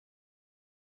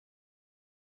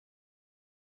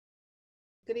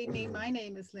Good evening. My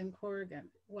name is Lynn Corrigan.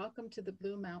 Welcome to the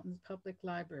Blue Mountains Public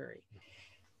Library.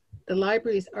 The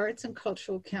library's Arts and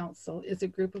Cultural Council is a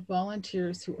group of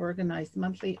volunteers who organize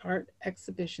monthly art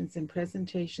exhibitions and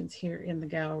presentations here in the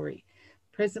gallery.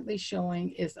 Presently showing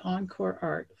is encore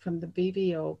art from the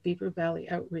BVO, Beaver Valley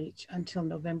Outreach, until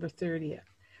November 30th.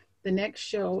 The next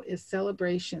show is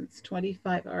Celebrations,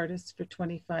 25 Artists for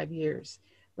 25 Years,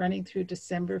 running through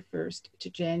December 1st to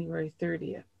January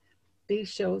 30th. These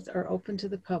shows are open to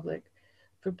the public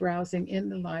for browsing in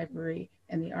the library,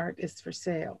 and the art is for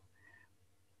sale.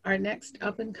 Our next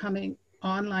up-and-coming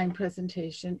online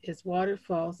presentation is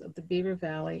Waterfalls of the Beaver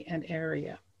Valley and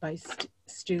Area by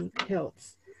Stu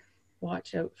Hiltz.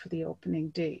 Watch out for the opening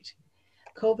date.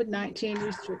 COVID-19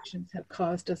 restrictions have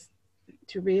caused us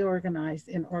to reorganize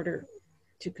in order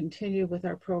to continue with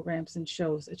our programs and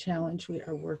shows, a challenge we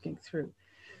are working through.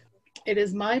 It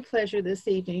is my pleasure this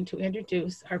evening to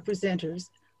introduce our presenters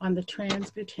on the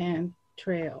Trans Bhutan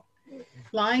Trail.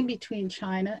 Lying between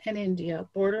China and India,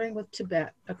 bordering with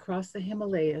Tibet across the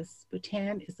Himalayas,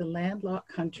 Bhutan is a landlocked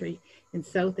country in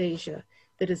South Asia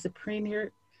that is a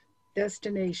premier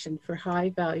destination for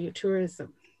high-value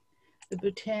tourism. The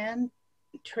Bhutan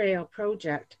Trail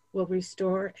project will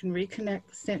restore and reconnect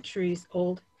the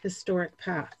centuries-old historic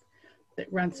path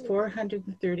that runs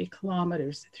 430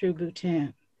 kilometers through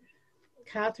Bhutan.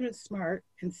 Catherine Smart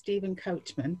and Stephen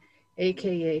Couchman,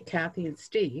 aka Kathy and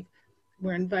Steve,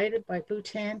 were invited by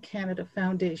Bhutan Canada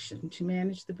Foundation to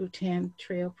manage the Bhutan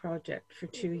Trail project for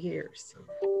 2 years.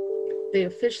 They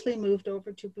officially moved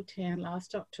over to Bhutan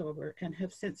last October and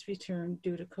have since returned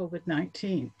due to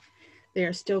COVID-19. They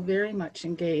are still very much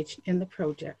engaged in the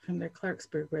project from their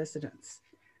Clarksburg residence.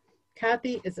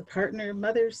 Kathy is a partner,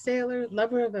 mother, sailor,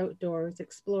 lover of outdoors,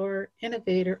 explorer,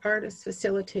 innovator, artist,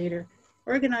 facilitator,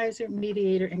 organizer,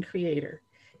 mediator, and creator.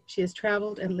 She has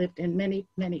traveled and lived in many,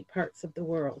 many parts of the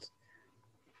world.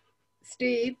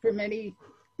 Steve, for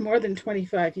more than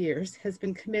 25 years, has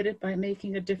been committed by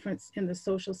making a difference in the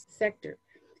social sector.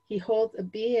 He holds a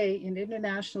BA in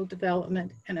International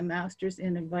Development and a Master's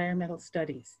in Environmental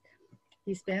Studies.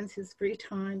 He spends his free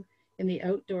time in the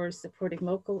outdoors supporting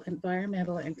local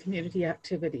environmental and community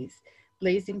activities,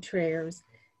 blazing trails,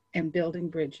 and building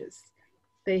bridges.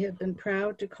 They have been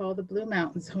proud to call the Blue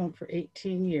Mountains home for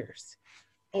 18 years.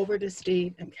 Over to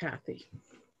Steve and Kathy.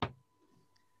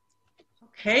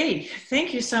 Okay,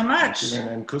 thank you so much.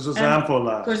 And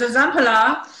Kuzuzampala.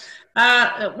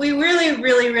 We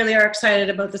really are excited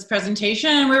about this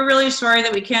presentation, and we're really sorry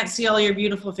that we can't see all your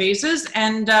beautiful faces.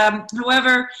 And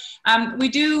however, we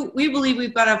believe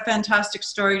we've got a fantastic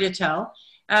story to tell.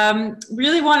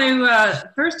 Really want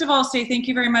to, first of all, say thank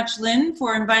you very much, Lynn,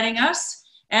 for inviting us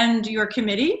and your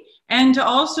committee, and to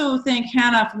also thank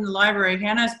Hannah from the library.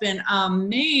 Hannah's been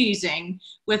amazing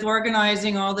with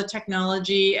organizing all the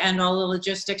technology and all the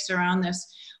logistics around this.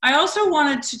 I also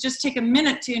wanted to just take a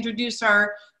minute to introduce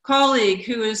our colleague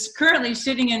who is currently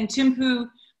sitting in Thimphu,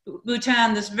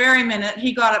 Bhutan this very minute.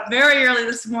 He got up very early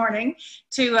this morning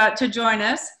to join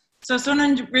us. So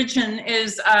Sonam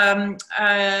is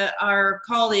our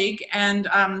colleague and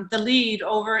the lead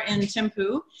over in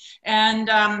Thimphu, and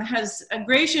has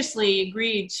graciously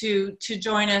agreed to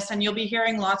join us, and you'll be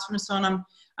hearing lots from Sonam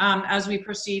as we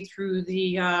proceed through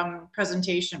the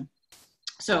presentation.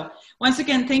 So once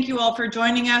again, thank you all for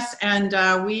joining us, and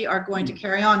we are going to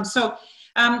carry on. So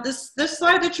this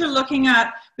slide that you're looking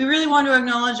at, we really want to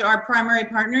acknowledge our primary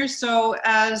partners. So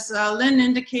as Lynn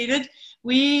indicated,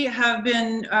 we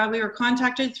were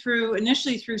contacted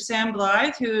initially through Sam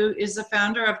Blythe, who is the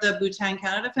founder of the Bhutan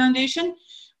Canada Foundation.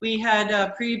 We had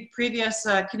a previous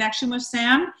connection with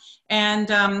Sam, and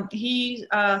he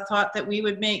thought that we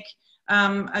would make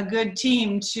a good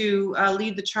team to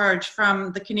lead the charge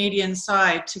from the Canadian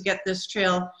side to get this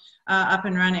trail up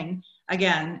and running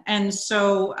again. And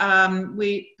so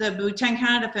the Bhutan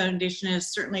Canada Foundation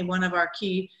is certainly one of our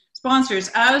key sponsors,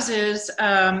 as is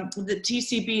the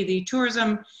TCB, the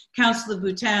Tourism Council of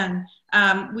Bhutan.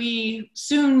 We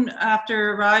soon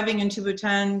after arriving into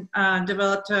Bhutan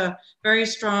developed a very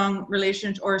strong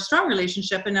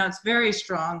relationship, and now it's very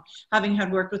strong, having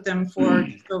had worked with them for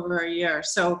just over a year.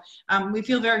 So we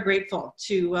feel very grateful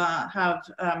to have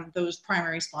those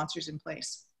primary sponsors in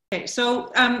place. Okay, so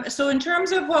in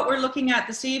terms of what we're looking at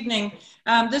this evening,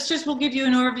 this just will give you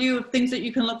an overview of things that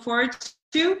you can look forward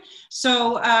to.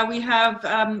 So we have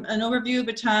an overview of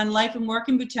Bhutan, life and work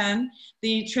in Bhutan,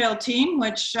 the trail team,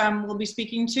 which we'll be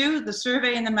speaking to, the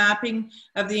survey and the mapping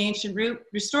of the ancient route,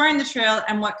 restoring the trail,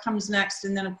 and what comes next.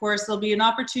 And then, of course, there'll be an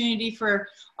opportunity for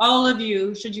all of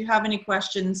you, should you have any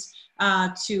questions,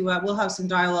 we'll have some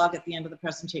dialogue at the end of the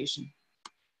presentation.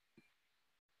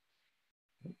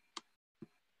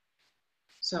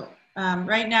 So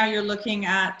right now you're looking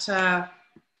at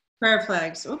prayer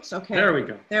flags. Oops, okay. There we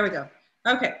go. There we go.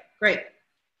 Okay, great.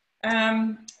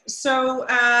 So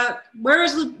where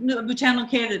is Bhutan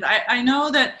located? I know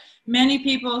that many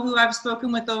people who I've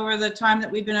spoken with over the time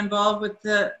that we've been involved with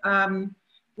the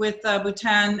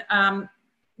Bhutan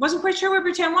wasn't quite sure where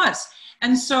Bhutan was.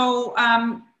 And so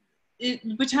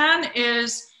Bhutan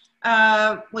is,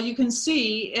 well, you can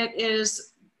see it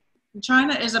is,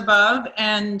 China is above,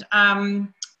 and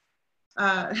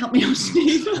help me out,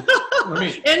 Steve.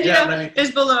 India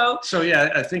is below. So yeah,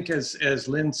 I think as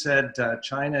Lynn said,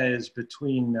 China is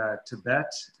between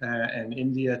Tibet and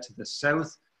India to the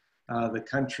south. The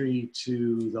country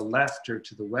to the left or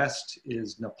to the west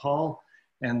is Nepal,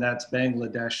 and that's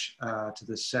Bangladesh to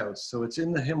the south. So it's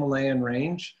in the Himalayan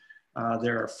range.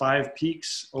 There are 6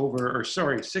 peaks over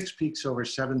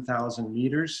 7,000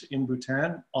 meters in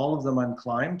Bhutan, all of them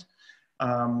unclimbed.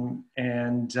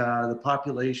 The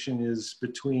population is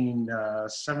between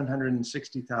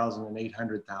 760,000 and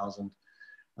 800,000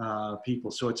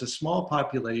 people. So it's a small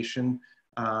population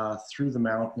through the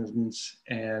mountains,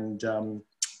 and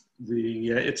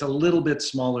it's a little bit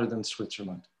smaller than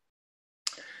Switzerland.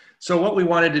 So what we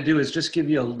wanted to do is just give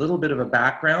you a little bit of a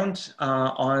background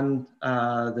on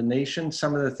the nation,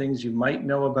 some of the things you might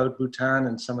know about Bhutan,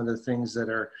 and some of the things that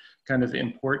are kind of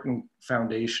important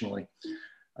foundationally.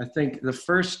 I think the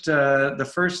first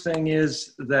thing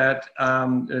is that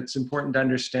it's important to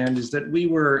understand is that we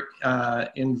were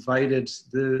invited,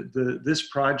 this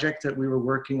project that we were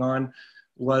working on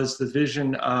was the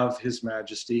vision of His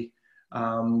Majesty.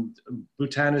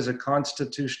 Bhutan is a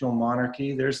constitutional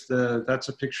monarchy. That's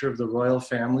a picture of the royal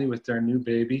family with their new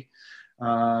baby,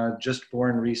 just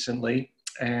born recently.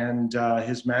 And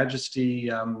His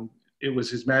Majesty, it was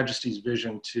His Majesty's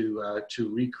vision to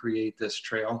recreate this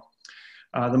trail.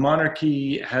 The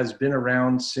monarchy has been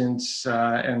around since,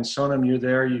 and Sonam, you're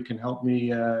there, you can help me,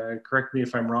 correct me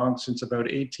if I'm wrong, since about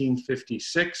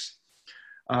 1856.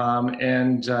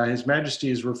 His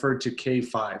Majesty is referred to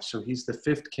K5, so he's the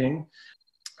 5th king.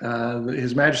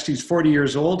 His Majesty's 40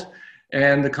 years old,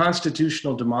 and the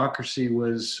constitutional democracy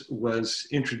was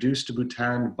introduced to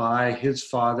Bhutan by his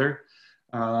father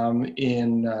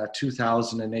in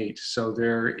 2008. So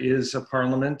there is a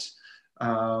parliament.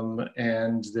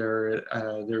 And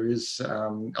there is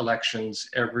elections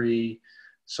every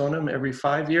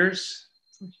 5 years.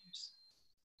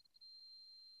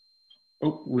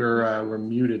 Oh, we're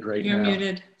muted right now. You're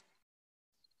muted.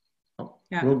 Oh,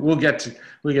 yeah. We'll get to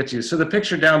you. So the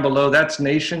picture down below, that's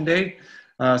Nation Day.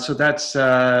 So that's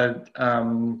December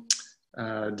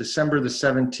the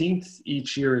 17th.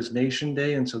 Each year is Nation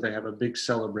Day, and so they have a big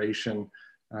celebration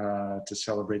to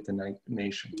celebrate the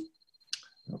nation.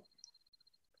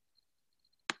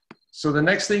 So the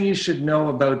next thing you should know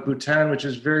about Bhutan, which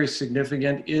is very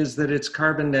significant, is that it's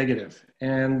carbon negative.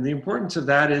 And the importance of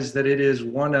that is that it is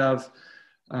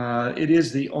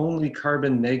the only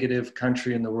carbon negative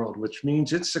country in the world, which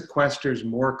means it sequesters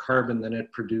more carbon than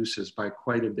it produces by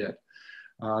quite a bit.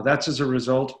 That's as a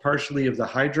result partially of the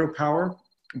hydropower,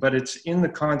 but it's in the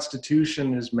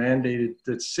constitution is mandated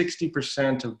that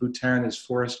 60% of Bhutan is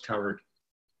forest covered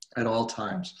at all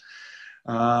times.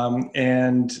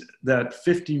 And that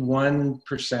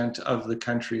 51% of the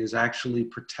country is actually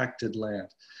protected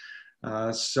land.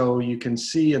 So you can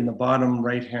see in the bottom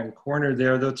right-hand corner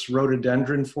there, that's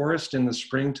rhododendron forest in the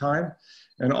springtime.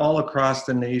 And all across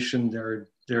the nation, there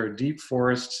are deep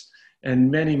forests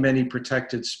and many, many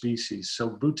protected species. So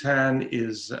Bhutan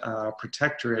is a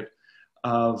protectorate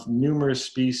of numerous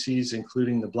species,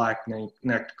 including the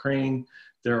black-necked crane.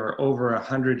 There are over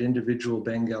 100 individual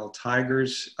Bengal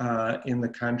tigers in the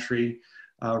country,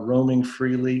 roaming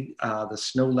freely. The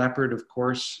snow leopard, of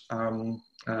course,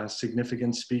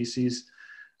 significant species,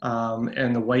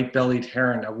 and the white-bellied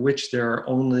heron, of which there are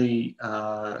only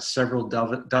several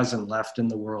dozen left in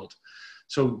the world.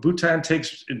 So Bhutan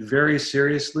takes it very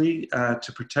seriously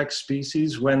to protect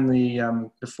species. When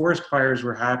the forest fires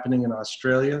were happening in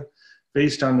Australia,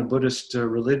 based on the Buddhist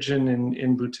religion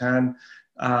in Bhutan,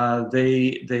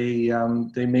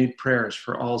 they made prayers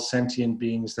for all sentient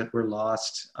beings that were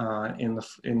lost in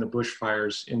the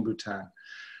bushfires in Bhutan.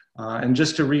 And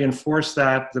just to reinforce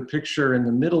that, the picture in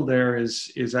the middle there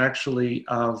is actually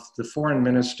of the foreign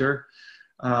minister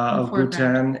of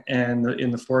Bhutan, and in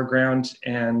the foreground,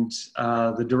 and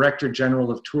the Director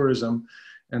General of Tourism,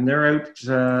 and they're out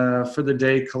for the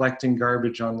day collecting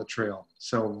garbage on the trail.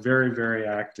 So very, very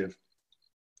active.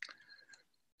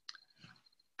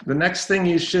 The next thing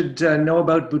you should know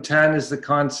about Bhutan is the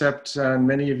concept,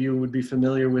 many of you would be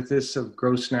familiar with this, of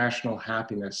gross national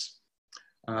happiness.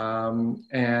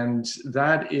 And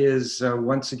that is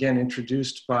once again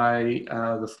introduced by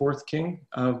the fourth king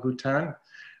of Bhutan.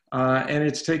 And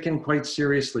it's taken quite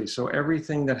seriously. So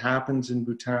everything that happens in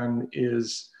Bhutan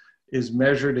is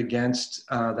measured against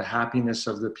the happiness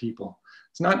of the people.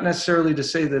 It's not necessarily to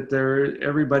say that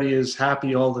everybody is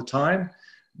happy all the time,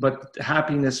 but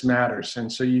happiness matters.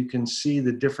 And so you can see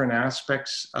the different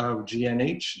aspects of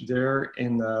GNH there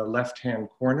in the left-hand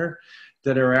corner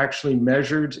that are actually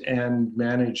measured and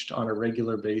managed on a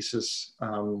regular basis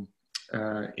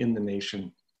in the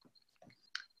nation.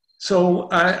 So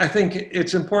I think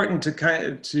it's important to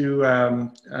and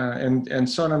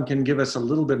Sonam can give us a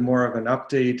little bit more of an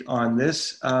update on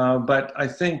this. But I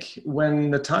think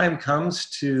when the time comes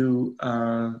to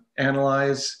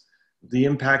analyze the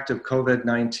impact of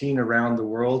COVID-19 around the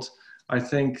world, I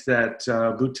think that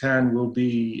Bhutan will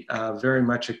be very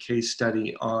much a case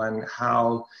study on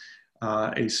how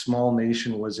a small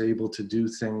nation was able to do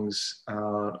things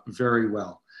very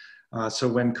well. So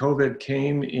when COVID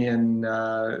came in,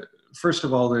 first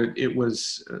of all, it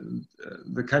was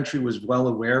the country was well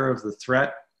aware of the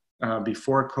threat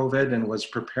before COVID and was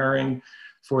preparing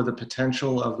for the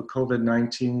potential of the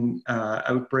COVID-19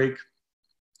 outbreak.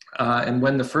 And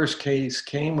when the first case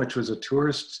came, which was a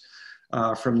tourist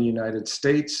from the United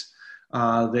States,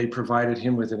 they provided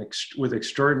him with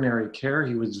extraordinary care.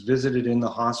 He was visited in the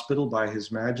hospital by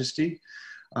His Majesty,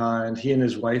 and he and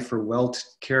his wife are well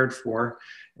cared for.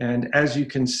 And as you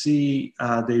can see,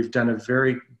 they've done a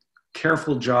very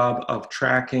careful job of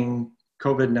tracking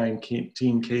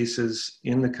COVID-19 cases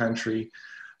in the country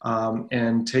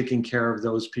and taking care of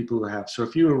those people who have. So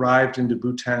if you arrived into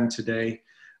Bhutan today,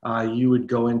 you would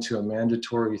go into a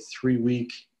mandatory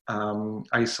 3-week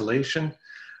isolation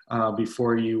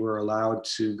before you were allowed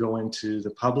to go into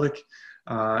the public.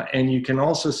 And you can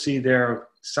also see there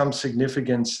some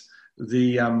significance.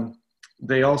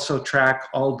 They also track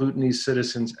all Bhutanese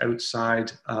citizens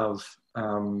outside of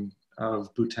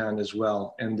Bhutan as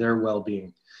well, and their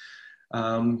well-being.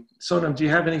 Sonam, do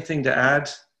you have anything to add?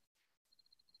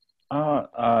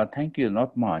 Thank you,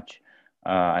 not much.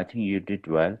 I think you did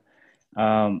well.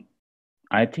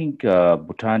 I think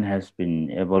Bhutan has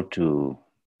been able to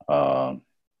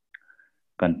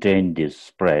contain this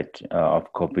spread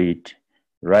of COVID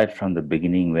right from the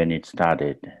beginning when it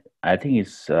started. I think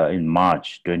it's in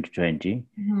March 2020.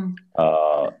 Mm-hmm.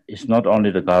 It's not only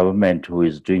the government who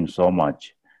is doing so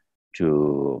much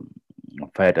to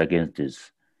fight against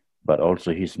this, but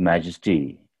also His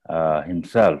Majesty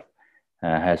himself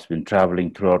has been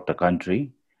traveling throughout the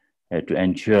country to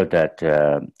ensure that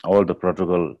all the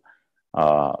protocol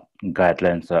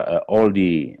guidelines, all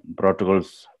the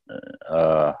protocols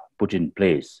put in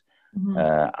place mm-hmm.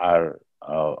 Are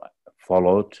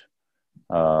followed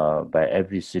by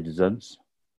every citizens,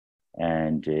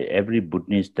 and every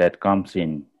Bhutanese that comes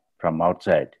in from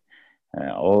outside,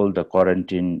 all the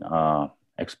quarantine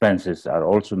expenses are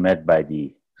also met by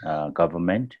the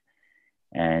government.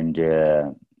 And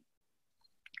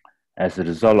as a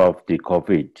result of the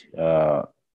COVID,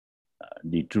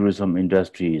 the tourism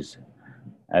industry is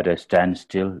at a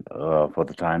standstill for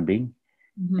the time being,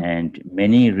 mm-hmm. and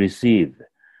many receive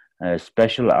a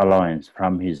special allowance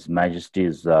from His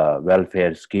Majesty's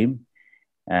welfare scheme.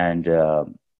 And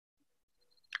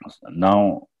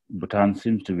now Bhutan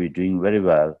seems to be doing very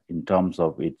well in terms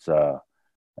of its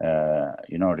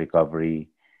recovery.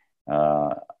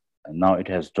 Now it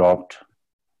has dropped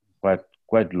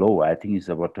quite low. I think it's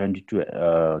about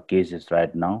 22 cases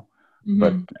right now, mm-hmm.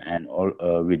 but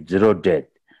with 0 death.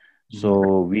 Mm-hmm.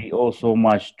 So we owe so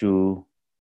much to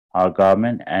our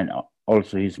government and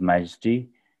also His Majesty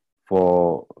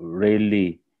for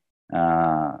really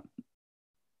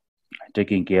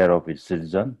taking care of its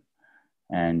citizens,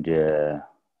 and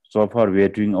so far we are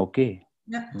doing okay.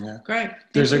 Yeah. Great.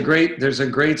 There's a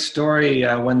great story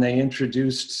when they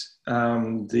introduced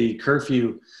the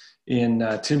curfew in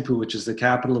Thimphu, which is the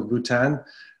capital of Bhutan.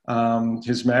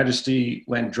 His Majesty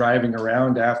went driving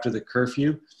around after the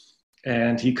curfew,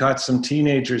 and he caught some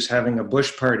teenagers having a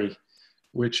bush party,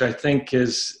 which I think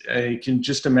is, you can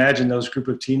just imagine those group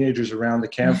of teenagers around the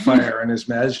campfire and His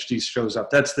Majesty shows up.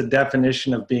 That's the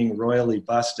definition of being royally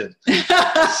busted.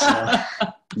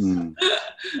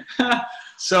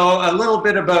 So a little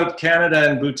bit about Canada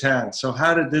and Bhutan. So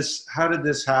how did this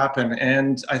happen?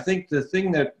 And I think the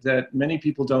thing that many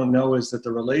people don't know is that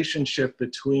the relationship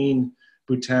between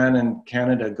Bhutan and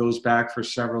Canada goes back for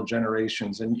several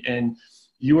generations. And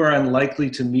you are unlikely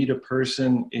to meet a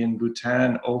person in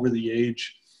Bhutan over the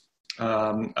age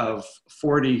of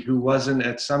 40 who wasn't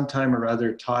at some time or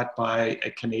other taught by a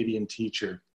Canadian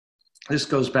teacher. This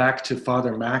goes back to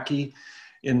Father Mackey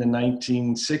in the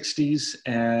 1960s,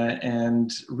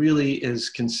 and really is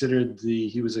considered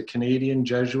he was a Canadian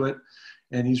Jesuit,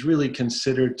 and he's really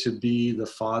considered to be the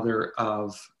father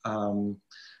of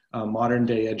modern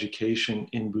day education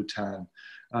in Bhutan.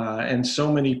 And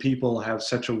so many people have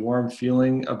such a warm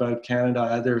feeling about Canada,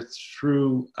 either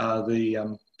through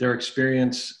their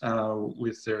experience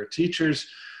with their teachers,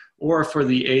 or for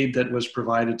the aid that was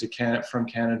provided to from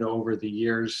Canada over the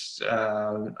years,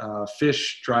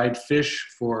 dried fish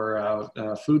for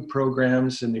food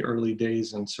programs in the early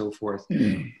days and so forth.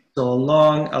 So a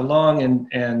long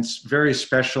and very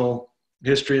special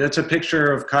history. That's a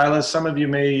picture of Kyla. Some of you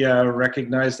may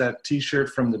recognize that t-shirt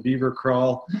from the Beaver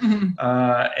Crawl.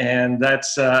 And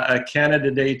that's a Canada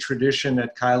Day tradition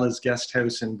at Kyla's guest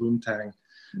house in Boontang.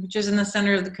 Which is in the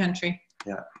center of the country.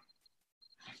 Yeah.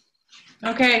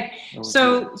 Okay,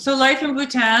 so life in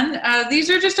Bhutan.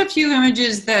 These are just a few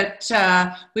images that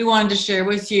we wanted to share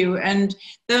with you. And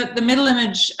the middle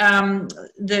image,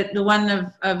 the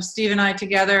one of Steve and I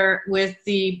together with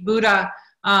the Buddha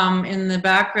in the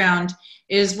background,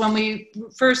 is when we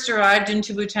first arrived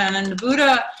into Bhutan. And the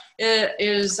Buddha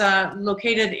is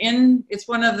located it's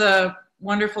one of the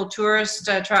wonderful tourist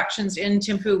attractions in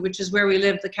Thimphu, which is where we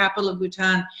live, the capital of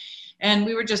Bhutan. And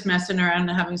we were just messing around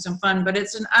and having some fun, but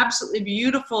it's an absolutely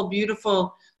beautiful,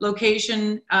 beautiful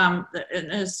location, an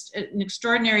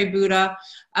extraordinary Buddha.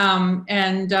 We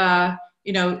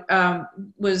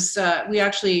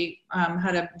actually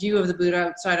had a view of the Buddha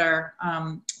outside our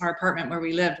apartment where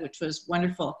we lived, which was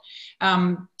wonderful.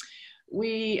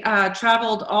 We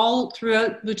traveled all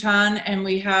throughout Bhutan, and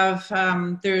we have,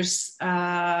 there's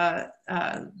the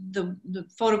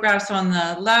photographs on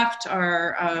the left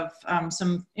are of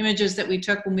some images that we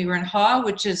took when we were in Ha,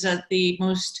 which is at the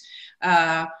most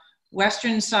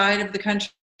western side of the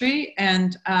country.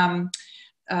 And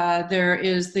there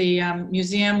is the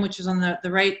museum, which is on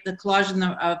the right, the collage on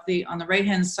the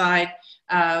right-hand side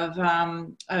of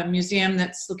a museum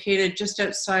that's located just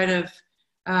outside of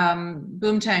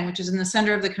Boontang, which is in the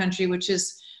center of the country, which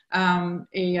is an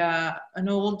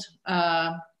old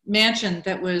mansion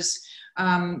that was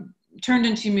turned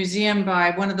into a museum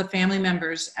by one of the family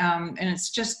members, and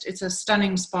it's a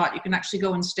stunning spot. You can actually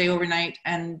go and stay overnight,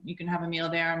 and you can have a meal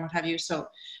there and what have you. So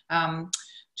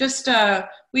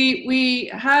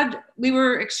we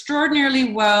were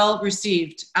extraordinarily well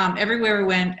received everywhere we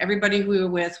went. Everybody who we were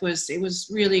with it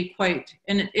was really quite,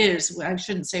 and it is, I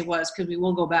shouldn't say was, because we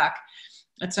will go back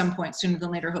at some point sooner than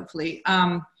later, hopefully,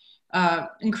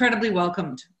 incredibly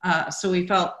welcomed. So we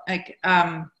felt like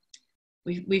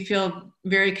we feel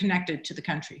very connected to the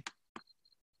country.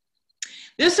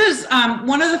 This is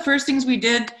one of the first things we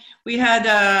did. We had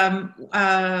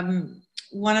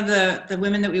one of the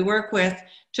women that we work with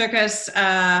took us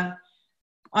on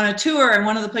a tour, and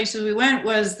one of the places we went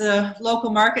was the local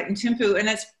market in Thimphu, and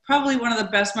it's probably one of the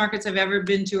best markets I've ever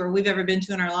been to, or we've ever been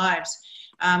to in our lives.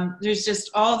 There's just,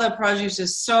 all the produce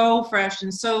is so fresh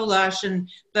and so lush, and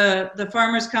the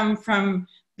farmers come from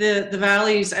the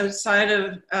valleys outside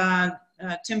of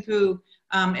Thimphu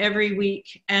every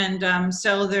week and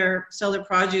sell their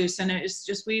produce. And it's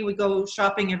just, we would go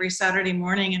shopping every Saturday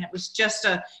morning, and it was just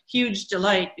a huge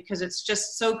delight because it's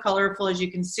just so colorful, as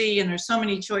you can see, and there's so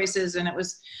many choices, and it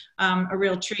was a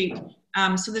real treat.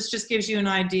 So this just gives you an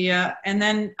idea. And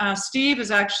then Steve is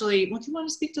actually, do you want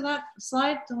to speak to that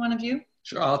slide, to one of you?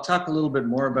 Sure, I'll talk a little bit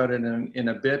more about it in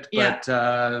a bit, but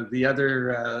the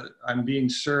other, I'm being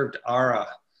served Ara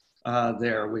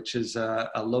there, which is a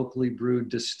locally brewed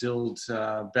distilled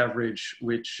beverage,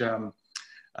 which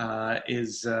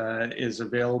is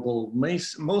available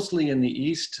mostly in the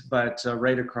East, but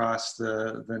right across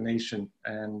the nation.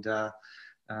 And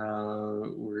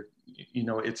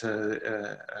it's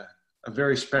a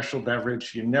very special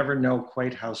beverage. You never know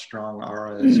quite how strong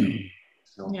Ara is.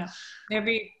 So, yeah,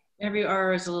 every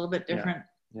R is a little bit different.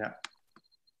 Yeah.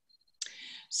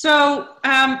 So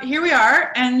here we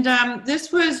are, and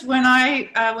this was when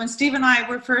Steve and I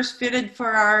were first fitted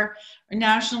for our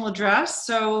national address.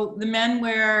 So the men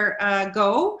wear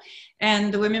Go,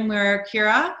 and the women wear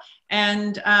Kira,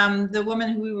 and the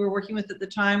woman who we were working with at the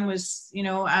time was,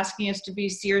 asking us to be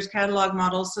Sears catalog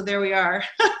models. So there we are.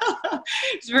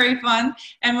 It's very fun.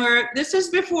 And this is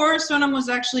before Sonam was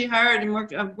actually hired and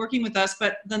working with us,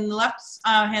 but then the left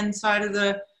hand side of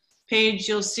the page,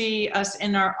 you'll see us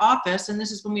in our office. And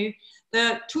this is when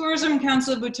the Tourism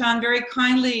Council of Bhutan very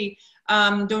kindly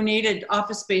donated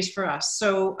office space for us.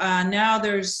 So now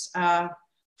there's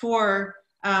four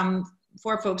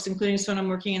folks, including Sonam,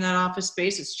 working in that office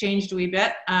space. It's changed a wee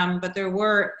bit, but there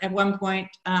were at one point,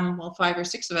 5 or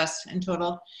 6 of us in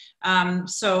total.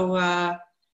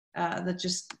 that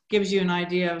just gives you an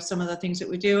idea of some of the things that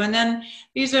we do. And then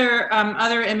these are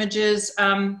other images.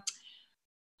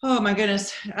 Oh my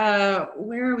goodness,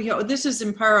 where are we? Oh, this is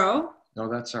in Paro. No,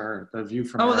 that's the view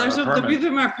from our apartment. The view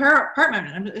from our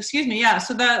apartment. Excuse me. Yeah.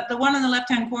 So the one on the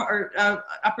left-hand corner, or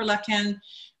upper left-hand,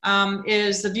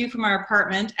 is the view from our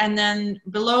apartment, and then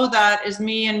below that is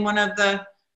me in one of the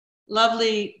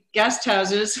lovely guest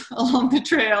houses along the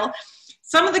trail.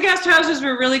 Some of the guest houses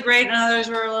were really great, and others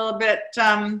were a little bit,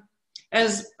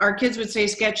 as our kids would say,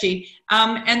 sketchy.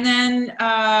 And then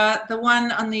the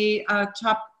one on the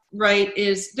top right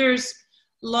is there's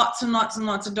lots and lots and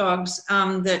lots of dogs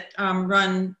that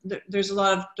run. There's a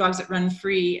lot of dogs that run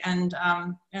free, and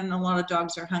a lot of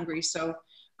dogs are hungry. So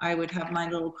I would have my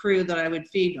little crew that I would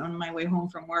feed on my way home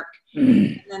from work.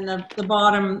 And then the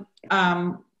bottom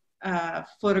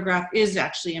photograph is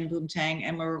actually in Boomtang,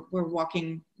 and we're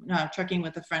walking, trekking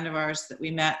with a friend of ours that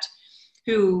we met,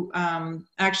 who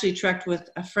actually trekked with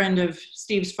a friend of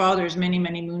Steve's father's many,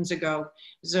 many moons ago.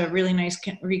 It was a really nice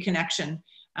reconnection.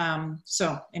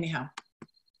 So anyhow,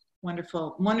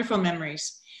 wonderful, wonderful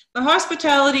memories. The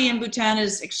hospitality in Bhutan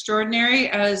is extraordinary,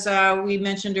 as we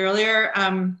mentioned earlier.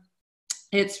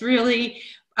 It's really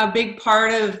a big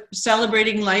part of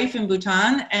celebrating life in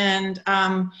Bhutan, and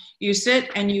you sit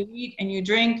and you eat and you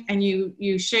drink and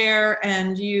you share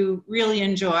and you really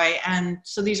enjoy. And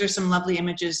so these are some lovely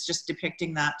images just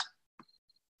depicting that.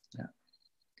 Yeah.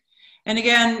 And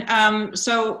again,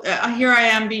 so here I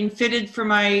am being fitted for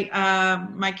my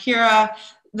my Kira.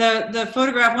 The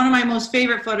photograph, one of my most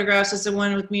favorite photographs, is the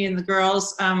one with me and the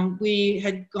girls. We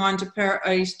had gone to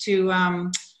Paris to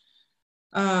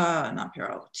not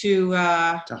Pero, to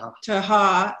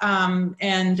Taha,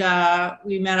 and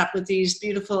we met up with these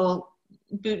beautiful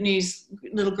Bhutanese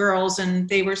little girls, and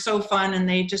they were so fun, and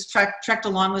they just trekked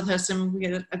along with us, and we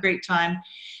had a great time.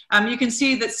 You can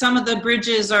see that some of the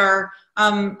bridges are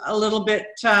a little bit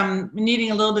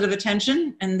needing a little bit of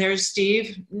attention, and there's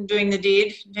Steve doing the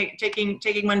deed,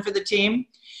 taking one for the team.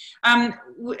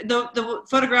 The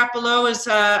photograph below is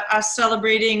us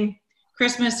celebrating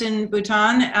Christmas in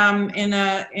Bhutan, in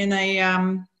a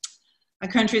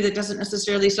country that doesn't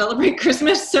necessarily celebrate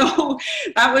Christmas. So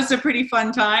that was a pretty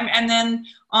fun time. And then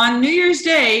on New Year's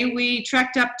Day, we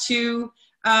trekked up to,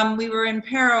 we were in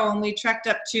Pero, and we trekked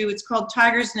up to, it's called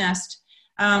Tiger's Nest.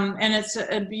 And it's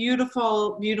a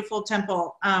beautiful, beautiful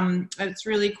temple. It's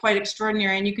really quite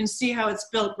extraordinary. And you can see how it's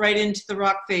built right into the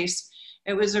rock face.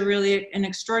 It was an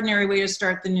extraordinary way to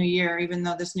start the new year, even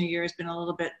though this new year has been a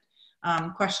little bit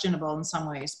questionable in some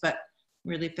ways, but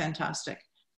really fantastic.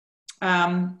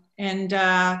 And then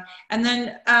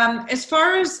as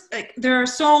far as, like, there are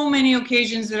so many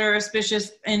occasions that are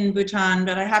auspicious in Bhutan,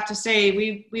 but I have to say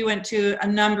we went to a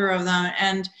number of them,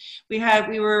 and we had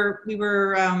the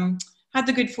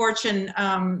good fortune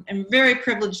and very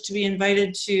privileged to be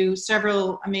invited to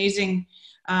several amazing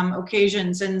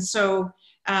occasions. And so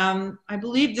I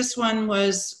believe this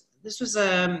was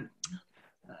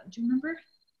do you remember?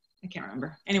 I can't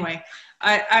remember. Anyway,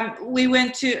 we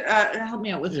went to help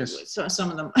me out with some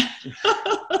of them.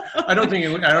 I don't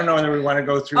know whether we want to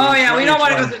go through. Oh yeah, we don't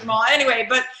want to go through them all. Anyway,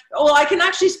 but I can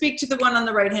actually speak to the one on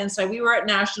the right hand side. We were at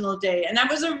National Day, and that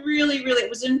was it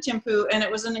was in Thimphu, and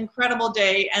it was an incredible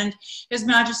day. And His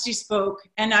Majesty spoke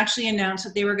and actually announced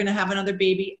that they were going to have another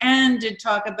baby, and did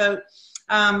talk about.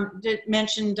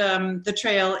 Mentioned the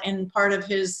trail in part of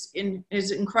his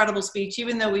incredible speech.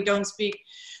 Even though we don't speak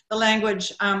the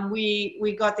language,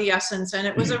 we got the essence, and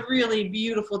it was a really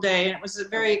beautiful day, and it was a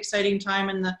very exciting time.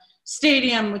 And the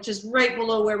stadium, which is right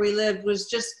below where we lived, was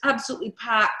just absolutely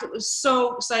packed. It was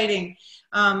so exciting.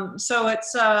 So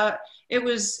it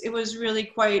was really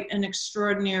quite an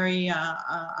extraordinary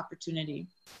opportunity.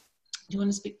 Do you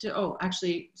want to speak to? Oh,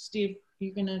 actually, Steve. Do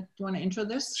you want to intro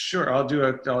this? Sure, I'll do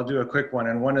a quick one.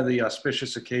 And one of the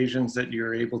auspicious occasions that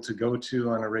you're able to go to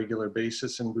on a regular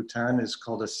basis in Bhutan is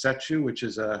called a Sechu, which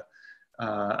is a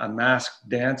masked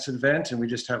dance event. And we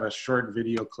just have a short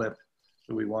video clip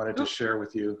that we wanted to share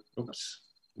with you. Oops,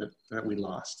 that we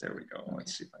lost. There we go.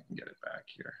 Let's see if I can get it back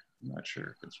here. I'm not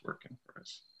sure if it's working for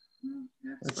us.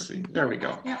 Let's see. There we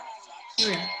go. Yeah. Here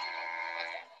we are.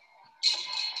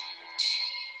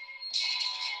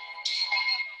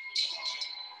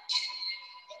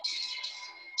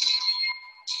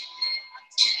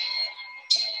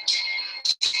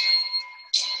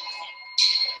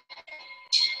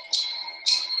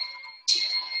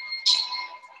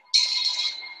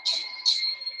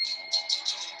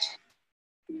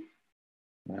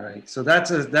 All right, so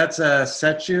that's a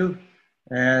Sechu,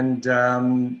 and there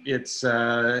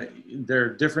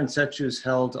are different Sechus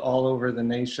held all over the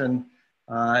nation,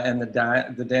 and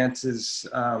the dances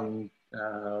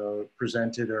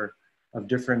presented or of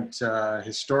different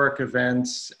historic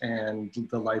events and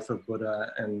the life of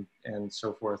Buddha and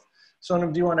so forth.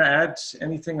 Sonam, do you want to add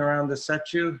anything around the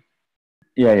Sechu?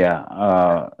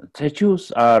 Yeah.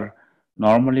 Sechus are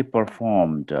normally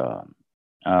performed.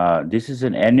 This is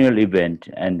an annual event,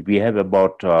 and we have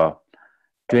about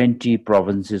 20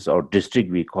 provinces or district,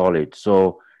 we call it.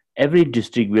 So every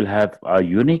district will have a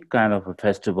unique kind of a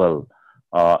festival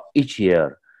each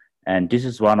year, and this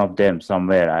is one of them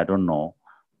somewhere, I don't know,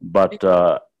 but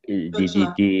the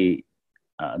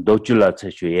Dochula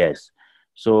Sechu, yes.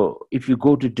 So if you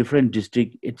go to different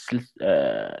district, it's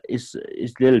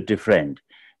little different.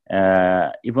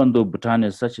 Even though Bhutan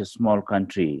is such a small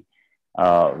country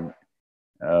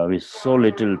with so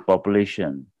little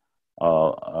population,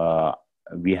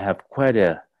 we have quite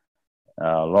a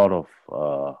lot of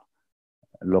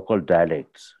local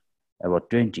dialects, about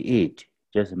 28,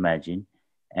 just imagine,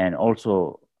 and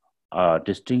also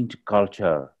distinct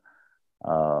culture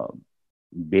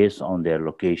based on their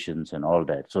locations and all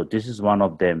that. So this is one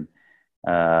of them,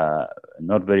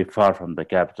 not very far from the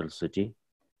capital city.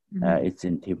 It's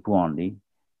in Thimphu only.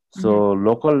 So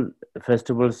local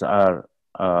festivals are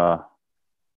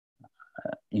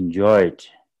enjoyed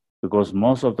because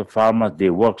most of the farmers, they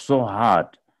work so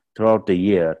hard throughout the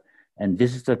year, and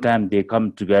this is the time they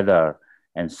come together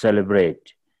and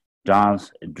celebrate,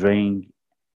 dance, drink,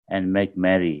 and make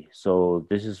merry. So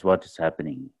this is what is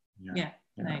happening. Yeah.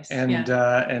 Nice.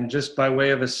 And just by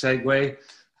way of a segue,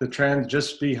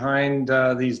 just behind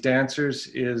these dancers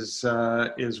is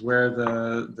where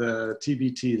the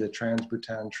TBT, the Trans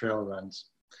Bhutan Trail, runs.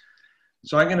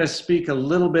 So I'm going to speak a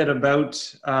little bit about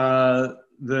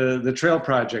the trail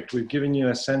project. We've given you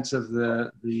a sense of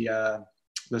the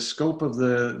scope of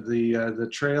the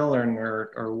trail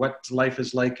or what life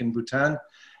is like in Bhutan,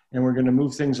 and we're going to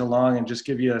move things along and just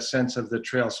give you a sense of the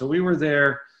trail. So we were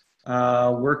there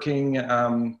working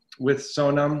with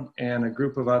Sonam and a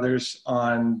group of others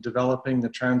on developing the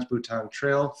Trans Bhutan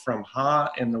Trail from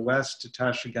Ha in the west to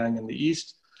Tashagang in the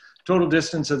east. Total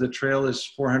distance of the trail is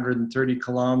 430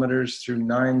 kilometers through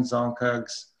 9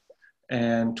 dzongkhags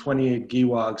and 28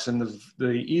 giwogs. And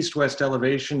the east-west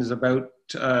elevation is about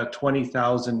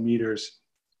 20,000 meters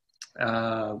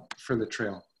for the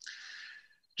trail.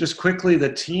 Just quickly,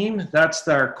 the team, that's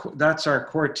our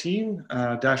core team,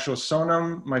 Dasho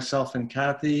Sonam, myself and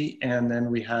Kathy, and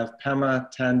then we have Pema,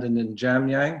 Tandon, and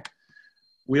Jamyang.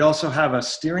 We also have a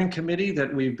steering committee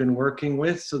that we've been working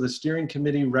with. So the steering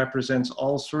committee represents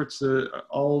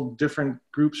all different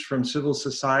groups from civil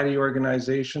society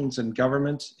organizations and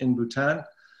government in Bhutan,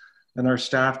 and our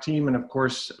staff team, and of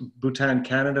course, Bhutan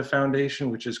Canada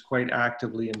Foundation, which is quite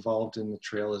actively involved in the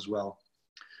trail as well.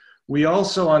 We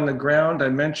also, on the ground, I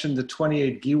mentioned the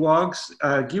 28 giwogs.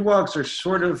 Giwogs are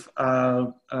sort of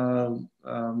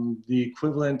the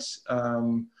equivalent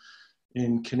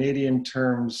in Canadian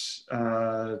terms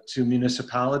to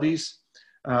municipalities.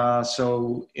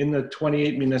 So in the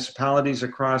 28 municipalities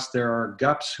across, there are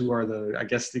GUPs who are the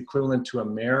equivalent to a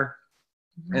mayor.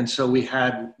 And so we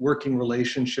had working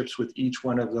relationships with each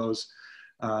one of those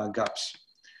GUPs.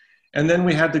 And then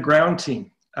we had the ground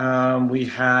team. We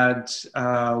had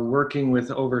working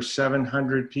with over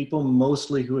 700 people,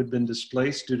 mostly who had been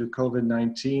displaced due to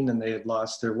COVID-19 and they had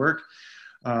lost their work.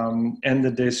 And the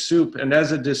Desup. And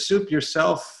as a Desup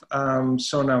yourself,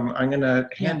 Sonam, I'm going to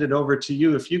hand it over to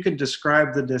you. If you could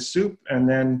describe the Desup, and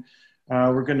then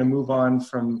we're going to move on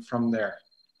from there.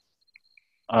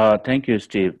 Thank you,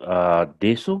 Steve.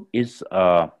 Desup is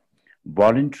a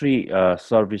voluntary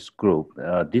service group.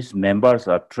 These members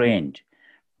are trained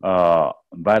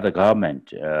by the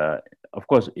government. Of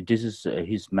course, this is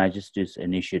His Majesty's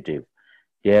initiative.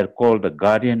 They are called the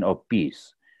Guardian of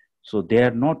Peace. So they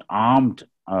are not armed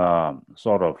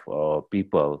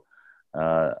people.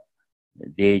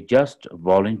 They just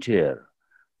volunteer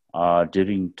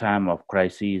during time of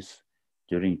crisis,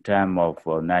 during time of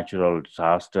natural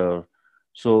disaster.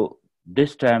 So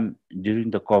this time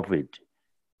during the COVID,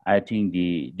 I think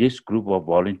this group of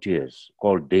volunteers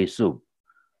called Desup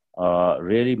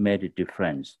really made a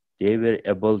difference. They were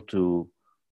able to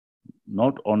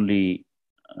not only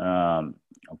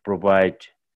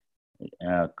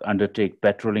undertake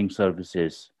patrolling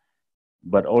services,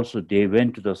 but also they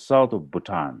went to the south of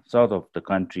Bhutan, south of the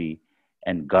country,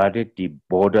 and guarded the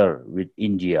border with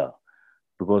India,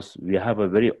 because we have a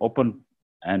very open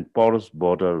and porous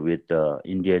border with the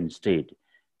Indian state.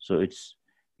 So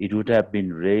it would have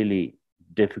been really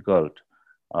difficult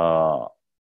for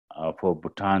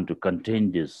Bhutan to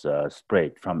contain this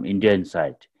spread from Indian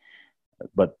side.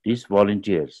 But these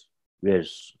volunteers were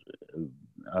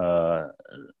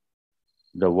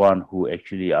the one who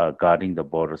actually are guarding the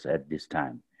borders at this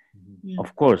time. Yeah.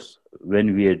 Of course,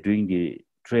 when we are doing the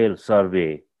trail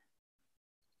survey,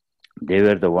 they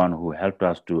were the one who helped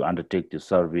us to undertake the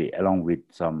survey along with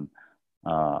some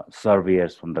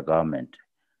surveyors from the government.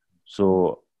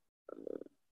 So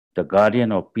the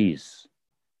guardian of peace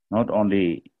not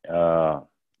only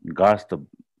guards the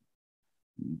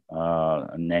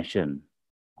nation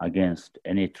against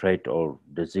any threat or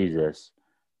diseases,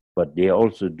 but they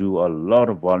also do a lot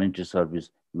of volunteer service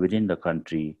within the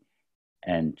country.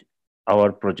 And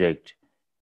our project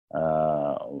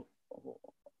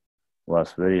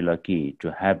was very lucky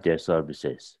to have their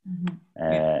services.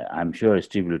 I'm sure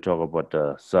Steve will talk about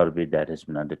the survey that has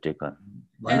been undertaken.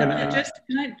 Can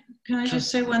I just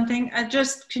say one thing?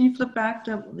 Can you flip back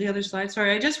to the other slide?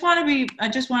 Sorry, I just want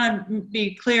to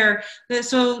be clear that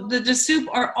so the DeSoup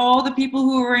are all the people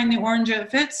who are wearing the orange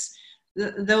outfits.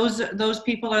 Those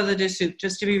people are the DeSoup,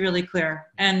 just to be really clear.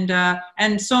 And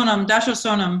Sonam, Dasho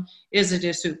Sonam is a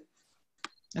DeSoup.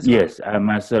 Yes, I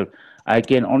myself, I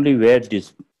can only wear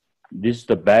this. This is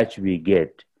the badge we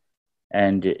get,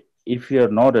 and if you're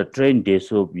not a trained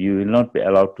DeSoup, you will not be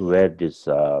allowed to wear this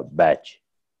badge.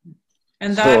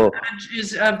 And that badge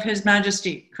is of His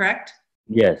Majesty, correct?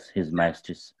 Yes, His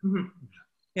Majesty.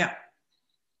 Yeah.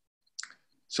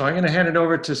 So I'm going to hand it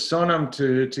over to Sonam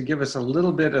to give us a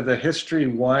little bit of the history,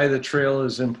 why the trail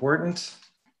is important,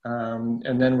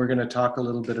 and then we're going to talk a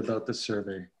little bit about the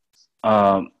survey.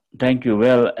 Thank you.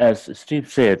 Well, as Steve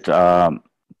said,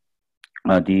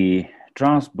 the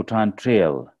Trans Bhutan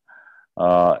Trail,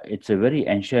 it's a very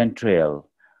ancient trail,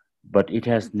 but it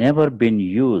has never been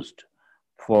used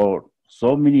for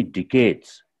so many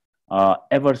decades,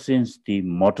 ever since the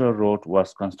motor road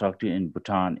was constructed in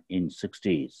Bhutan in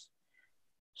 60s.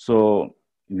 So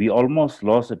we almost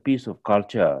lost a piece of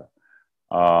culture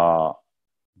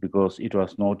because it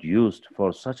was not used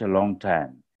for such a long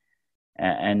time.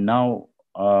 And now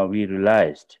we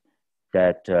realized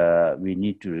that we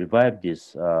need to revive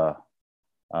this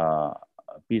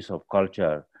piece of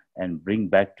culture and bring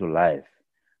back to life.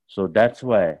 So that's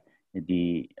why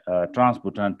the Trans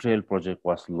Bhutan Trail project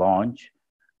was launched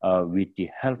with the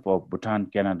help of Bhutan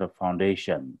Canada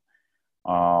Foundation.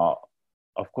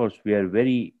 Of course, we are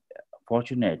very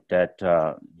fortunate that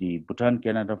the Bhutan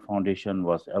Canada Foundation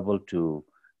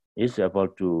is able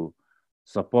to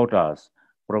support us,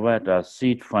 provide us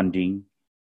seed funding.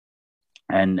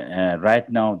 And right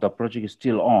now, the project is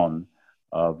still on.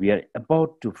 We are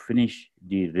about to finish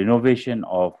the renovation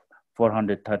of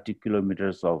 430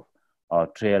 kilometers of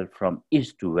trail from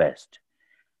east to west.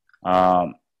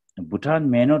 Bhutan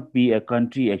may not be a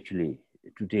country actually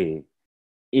today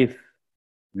if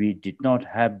we did not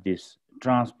have this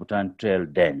Trans Bhutan Trail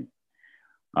then.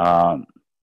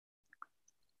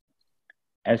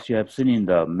 As you have seen in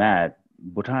the map,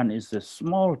 Bhutan is a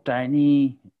small,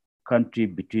 tiny country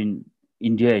between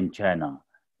India and China,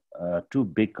 two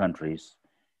big countries.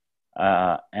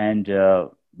 And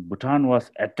Bhutan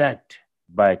was attacked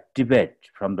by Tibet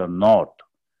from the north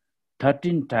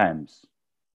 13 times,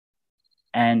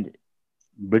 and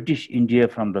British India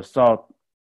from the south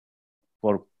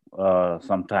for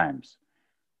some times.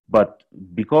 But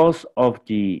because of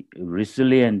the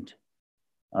resilience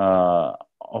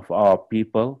of our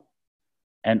people,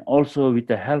 and also with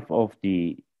the help of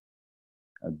the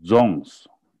Dzongs,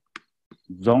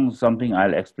 something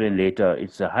I'll explain later,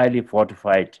 it's a highly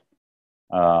fortified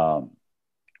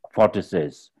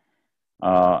fortresses.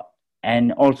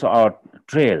 And also our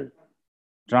trail,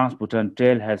 Trans Bhutan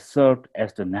Trail, has served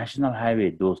as the national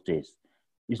highway those days.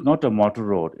 It's not a motor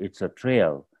road, it's a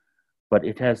trail, but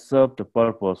it has served the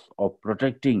purpose of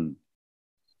protecting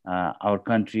our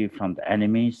country from the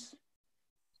enemies.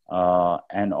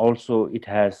 And also it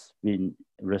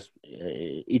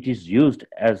is used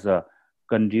as a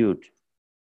conduit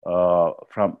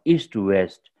from east to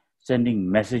west, sending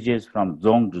messages from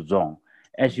Dzong to Dzong.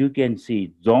 As you can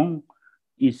see, Dzong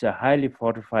is a highly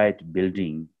fortified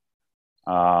building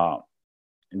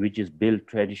which is built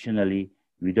traditionally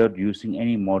without using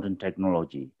any modern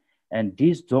technology. And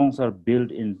these Dzongs are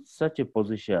built in such a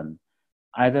position,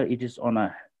 either it is on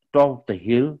a top of the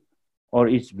hill or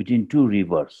it's between two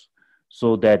rivers,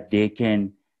 so that they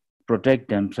can protect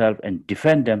themselves and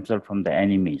defend themselves from the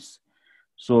enemies.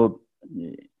 So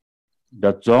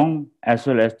the Dzong, as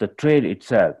well as the trail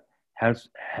itself, has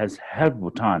helped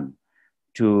Bhutan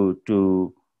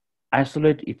to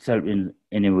isolate itself in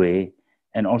a way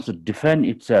and also defend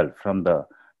itself from the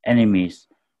enemies.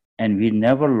 And we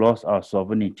never lost our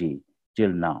sovereignty till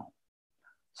now.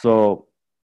 So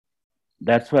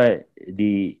that's why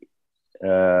the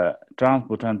Trans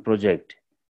Bhutan project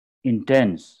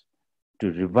intends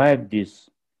to revive this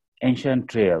ancient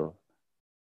trail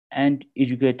and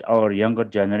educate our younger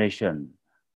generation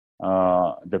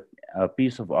the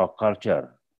piece of our culture.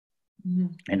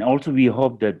 And also we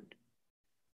hope that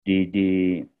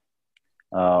the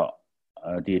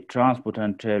Trans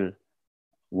Bhutan Trail,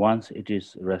 once it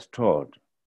is restored,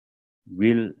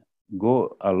 will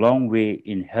go a long way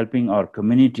in helping our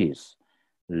communities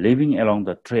living along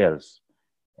the trails.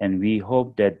 And we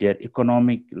hope that their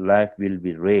economic life will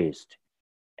be raised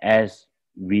as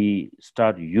we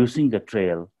start using the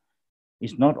trail.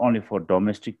 It's not only for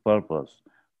domestic purpose,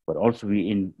 but also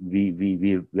we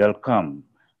welcome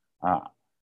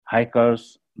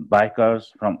hikers, bikers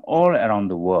from all around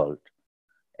the world.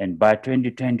 And by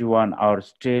 2021, our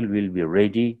trail will be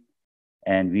ready.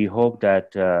 And we hope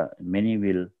that many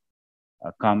will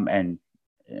come and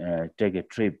take a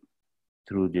trip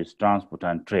through this Trans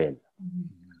Bhutan Trail.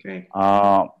 Great.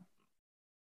 But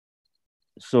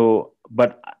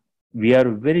we are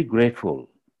very grateful.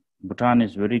 Bhutan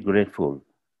is very grateful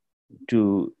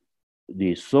to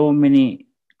the so many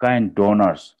kind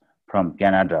donors from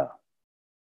Canada.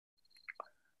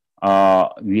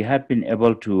 We have been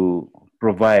able to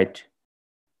provide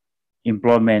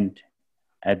employment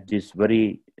at these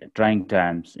very trying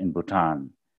times in Bhutan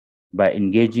by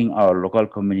engaging our local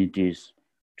communities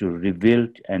to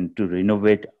rebuild and to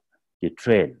renovate the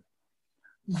trail.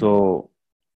 So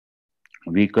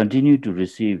we continue to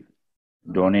receive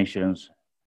donations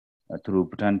through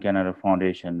Bhutan Canada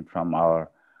Foundation from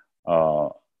our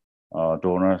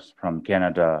donors from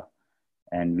Canada,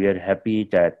 and we are happy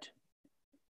that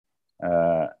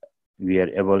we are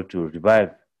able to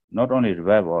not only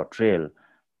revive our trail,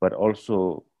 but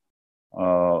also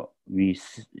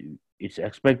it's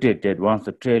expected that once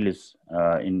the trail is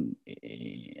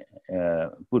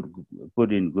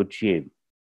put in good shape,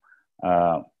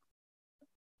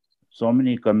 so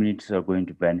many communities are going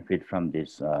to benefit from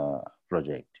this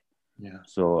project. Yeah.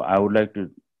 So I would like to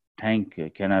thank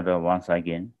Canada once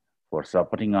again for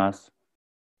supporting us.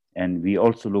 And we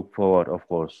also look forward, of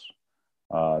course,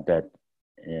 that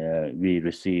we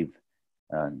receive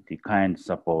the kind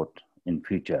support in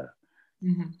future.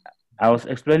 I was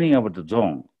explaining about the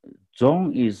dzong.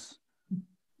 Dzong is,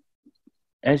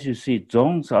 as you see,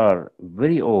 dzongs are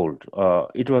very old.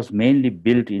 It was mainly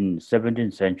built in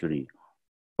 17th century.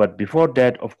 But before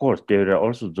that, of course, there were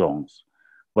also dzongs.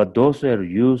 But those were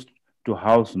used to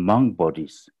house monk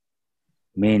bodies,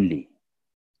 mainly,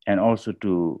 and also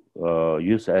to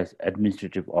use as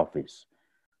administrative office.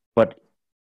 But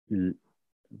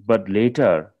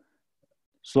later,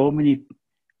 so many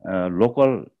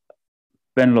local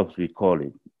penlopes, we call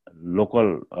it,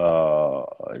 local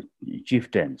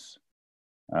chieftains,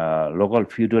 local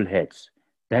feudal heads.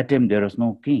 That time there was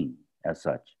no king as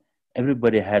such.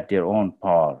 Everybody had their own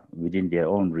power within their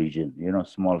own region,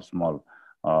 small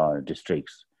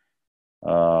districts.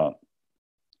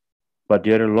 But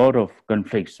there are a lot of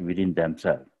conflicts within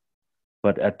themselves.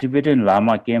 But a Tibetan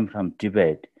Lama came from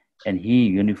Tibet and he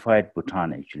unified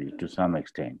Bhutan actually to some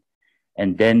extent.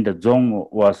 And then the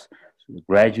dzong was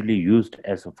gradually used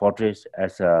as a fortress,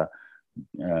 as a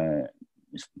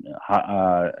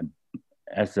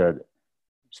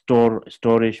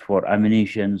storage for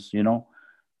ammunitions,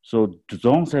 So the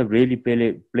dzongs have really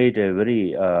played a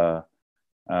very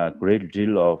great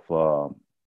deal of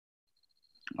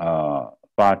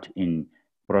part in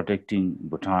protecting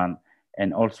Bhutan,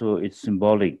 and also it's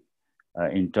symbolic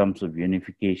in terms of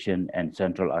unification and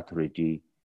central authority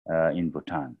in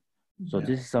Bhutan. So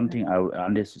this is something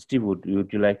unless Steve, would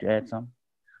you like to add some?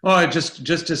 Oh,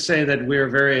 just to say that we're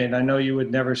very, and I know you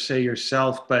would never say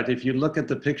yourself, but if you look at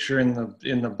the picture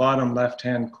in the bottom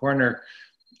left-hand corner,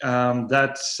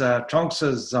 that's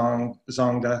Trongsa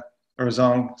Zongda, or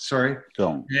Zong, sorry.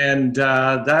 Zong. And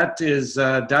that is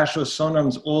Dasho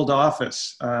Sonam's old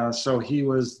office. So he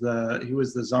was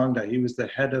the Zongda. He was the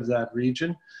head of that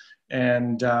region.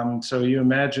 And so you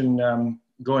imagine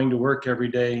going to work every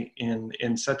day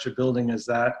in such a building as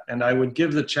that. And I would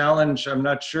give the challenge, I'm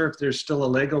not sure if there's still a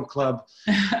Lego club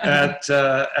at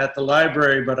the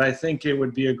library, but I think it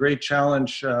would be a great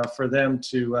challenge for them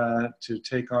to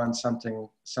take on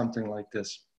something like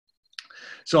this.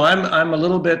 So I'm a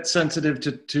little bit sensitive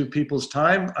to people's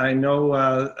time. I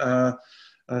know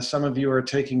some of you are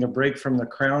taking a break from the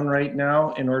Crown right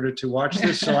now in order to watch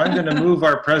this. So I'm going to move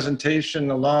our presentation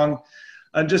along.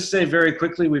 I'll just say very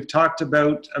quickly, we've talked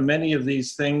about many of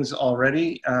these things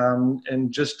already, and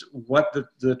just what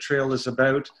the trail is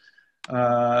about,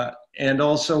 and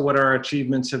also what our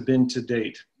achievements have been to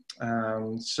date.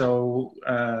 So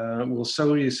we'll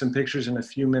show you some pictures in a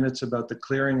few minutes about the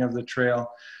clearing of the trail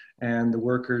and the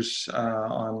workers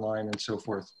online and so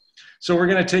forth. So we're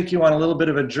going to take you on a little bit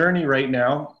of a journey right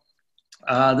now.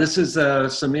 This is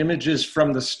some images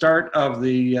from the start of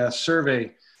the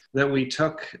survey that we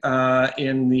took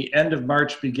in the end of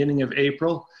March, beginning of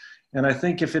April. And I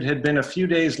think if it had been a few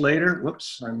days later,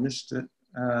 whoops, I missed it,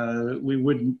 we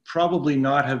would probably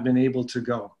not have been able to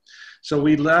go. So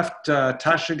we left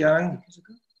Tashigang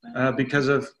because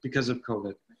of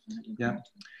COVID. Yeah.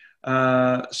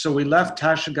 So we left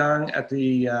Tashigang at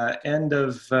the end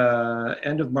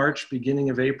of March, beginning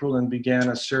of April, and began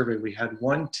a survey. We had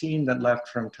one team that left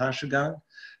from Tashigang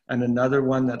and another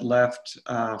one that left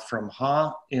from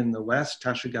Ha in the west.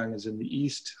 Tashigang is in the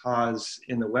east, Ha is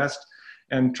in the west.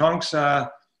 And Trongsa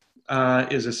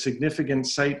is a significant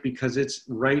site because it's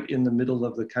right in the middle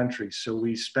of the country. So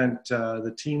we spent,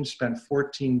 the team spent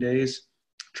 14 days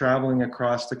traveling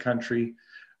across the country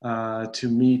to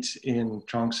meet in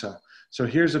Trongsa. So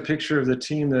here's a picture of the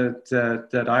team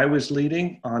that I was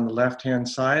leading on the left-hand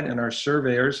side and our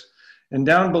surveyors. And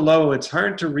down below, it's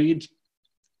hard to read,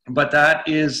 but that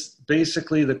is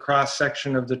basically the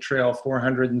cross-section of the trail,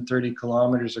 430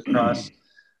 kilometers across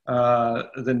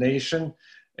the nation.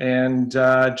 And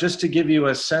just to give you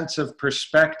a sense of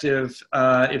perspective,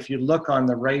 if you look on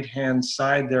the right-hand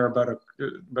side there, about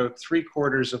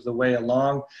 3/4 of the way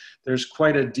along, there's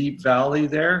quite a deep valley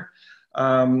there.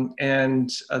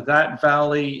 And that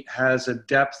valley has a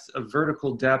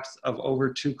vertical depth of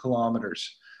over 2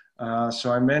 kilometers.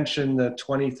 So I mentioned the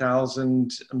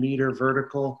 20,000 meter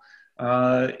vertical.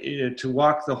 To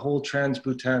walk the whole Trans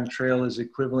Bhutan Trail is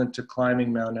equivalent to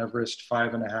climbing Mount Everest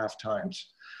 5.5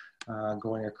 times.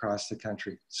 Going across the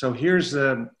country. So here's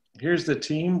the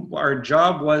team. Our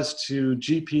job was to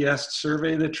GPS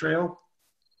survey the trail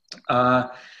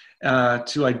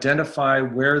to identify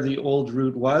where the old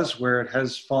route was, where it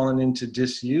has fallen into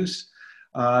disuse,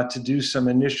 to do some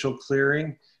initial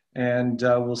clearing, and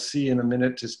we'll see in a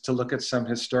minute to look at some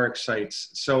historic sites.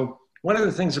 So one of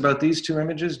the things about these two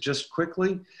images, just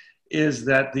quickly, is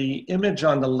that the image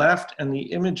on the left and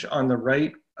the image on the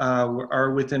right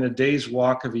are within a day's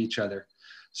walk of each other.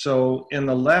 So in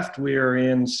the left, we are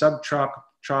in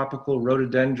subtropical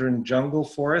rhododendron jungle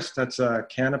forest. That's a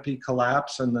canopy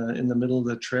collapse in the middle of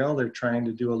the trail. They're trying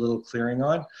to do a little clearing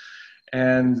on.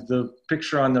 And the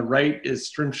picture on the right is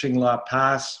Strimshingla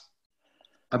Pass,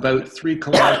 about 3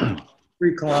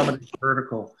 kilometers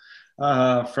vertical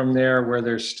from there, where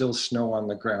there's still snow on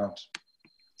the ground.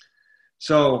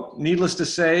 So needless to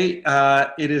say,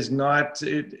 it is not,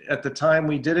 at the time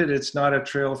we did it, it's not a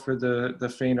trail for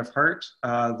the faint of heart.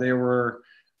 There were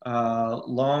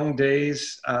long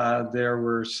days. There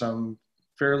were some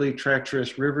fairly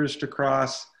treacherous rivers to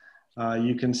cross.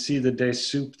 You can see the day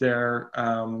soup there,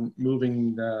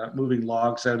 moving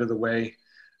logs out of the way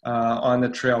on the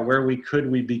trail. Where we could,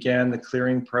 we began the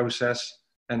clearing process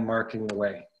and marking the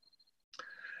way.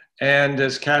 And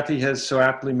as Kathy has so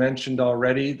aptly mentioned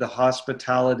already, the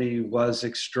hospitality was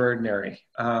extraordinary.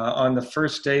 On the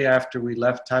first day after we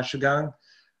left Tashigang,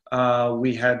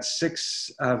 we had six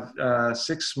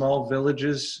small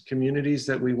villages, communities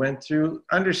that we went through.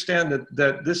 Understand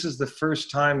that this is the first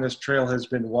time this trail has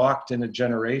been walked in a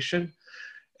generation,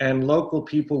 and local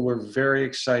people were very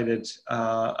excited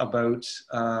about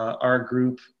our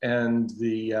group and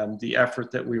the effort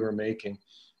that we were making.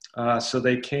 So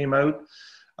they came out.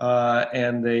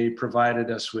 And they provided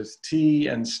us with tea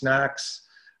and snacks,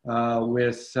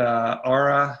 with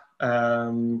ara,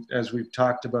 as we've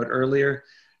talked about earlier,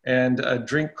 and a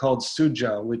drink called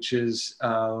suja, which is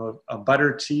a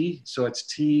butter tea. So it's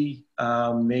tea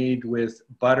made with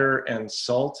butter and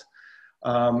salt.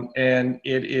 And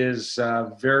it is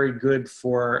very good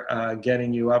for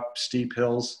getting you up steep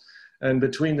hills. And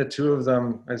between the two of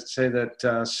them, I'd say that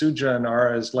suja and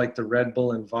ara is like the Red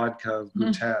Bull and vodka of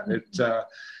Bhutan.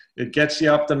 It gets you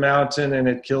up the mountain and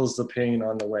it kills the pain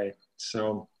on the way.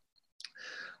 So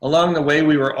along the way,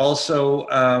 we were also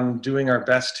doing our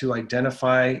best to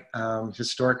identify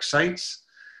historic sites.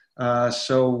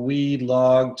 So we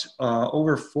logged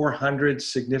over 400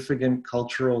 significant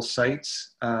cultural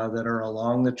sites that are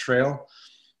along the trail.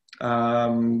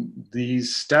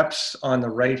 These steps on the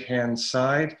right-hand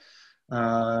side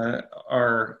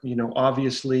are,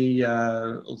 obviously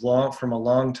from a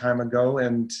long time ago,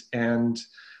 and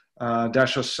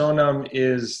Dasho Sonam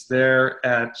is there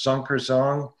at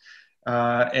Zonkerzong,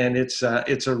 and it's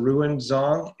a ruined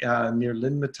zong near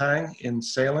Linmatang in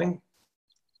Sailing,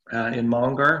 in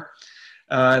Mongar.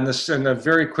 And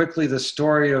very quickly, the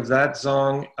story of that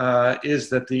zong is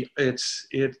that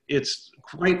it's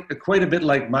quite a bit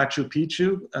like Machu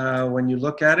Picchu when you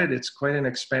look at it. It's quite an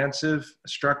expansive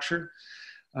structure.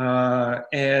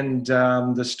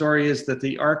 The story is that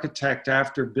the architect,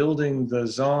 after building the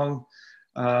Zong,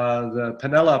 the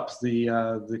Penelope,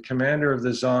 the commander of the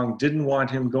Zong, didn't want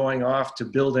him going off to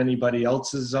build anybody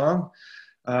else's Zong.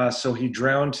 So he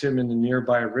drowned him in the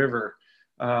nearby river.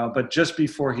 But just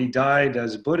before he died,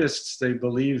 as Buddhists, they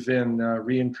believe in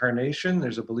reincarnation.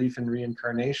 There's a belief in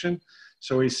reincarnation.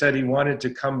 So he said he wanted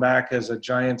to come back as a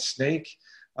giant snake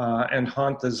and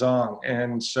haunt the Zong.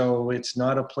 And so it's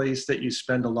not a place that you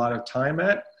spend a lot of time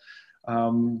at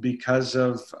because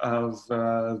of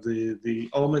the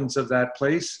omens of that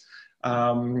place.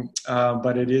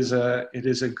 But it is a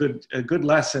good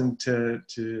lesson to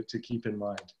keep in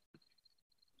mind.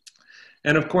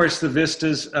 And of course, the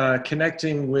vistas,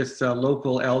 connecting with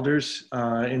local elders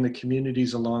in the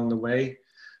communities along the way,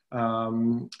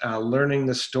 learning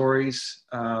the stories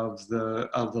of the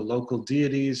local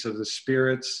deities, of the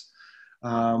spirits,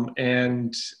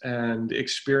 and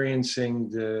experiencing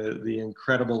the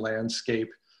incredible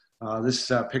landscape.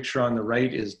 This picture on the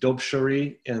right is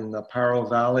Dobshari in the Paro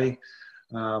Valley.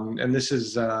 And this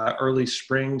is early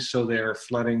spring, so they're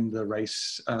flooding the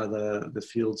rice, the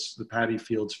fields, the paddy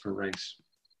fields for rice.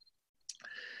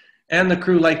 And the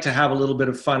crew liked to have a little bit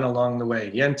of fun along the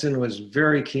way. Yenton was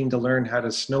very keen to learn how to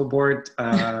snowboard.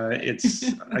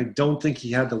 I don't think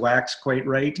he had the wax quite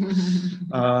right,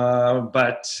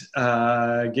 but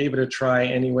gave it a try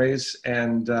anyways.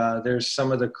 And there's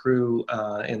some of the crew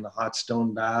in the hot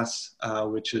stone baths,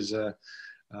 which is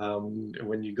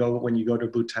when you go to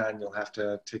Bhutan, you'll have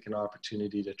to take an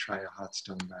opportunity to try a hot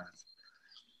stone bath.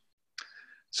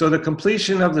 So the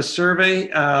completion of the survey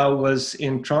was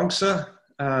in Trongsa.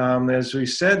 As we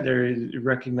said, you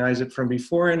recognize it from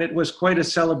before, and it was quite a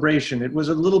celebration. It was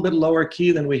a little bit lower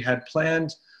key than we had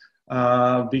planned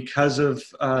because of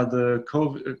the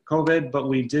COVID, but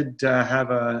we did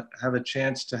have a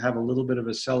chance to have a little bit of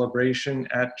a celebration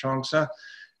at Trongsa.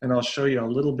 And I'll show you a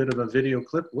little bit of a video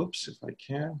clip. Whoops, if I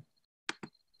can.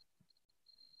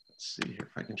 Let's see here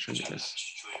if I can show you this.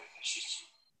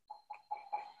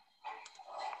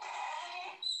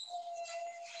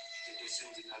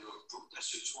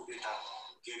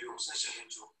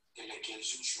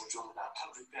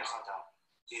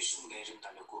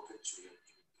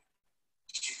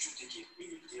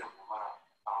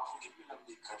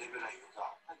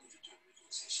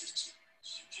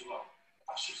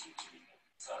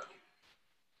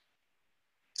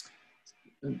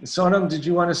 Sonam, did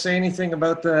you want to say anything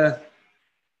about the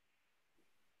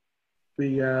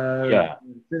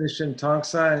finish in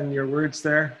Trongsa and your words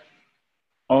there?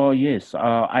 Oh, yes.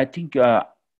 I think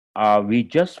we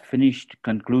just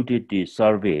concluded the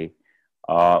survey.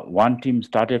 One team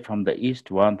started from the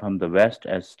east, one from the west,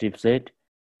 as Steve said.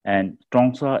 And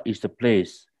Trongsa is the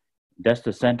place, that's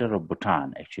the center of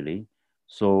Bhutan, actually.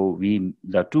 So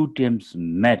the two teams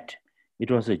met. It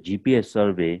was a GPS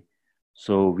survey.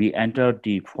 So we entered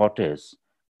the fortress.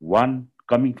 One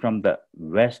coming from the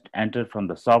west entered from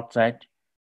the south side.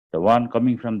 The one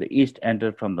coming from the east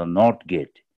entered from the north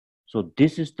gate. So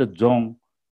this is the zone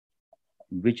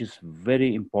which is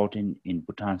very important in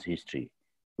Bhutan's history,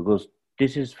 because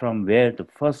this is from where the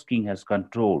first king has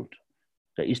controlled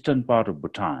the eastern part of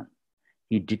Bhutan.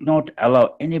 He did not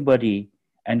allow anybody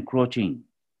encroaching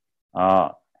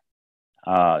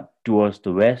towards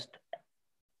the west,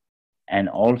 and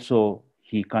also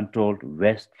he controlled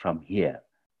west from here.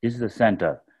 This is the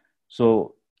center.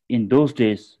 So in those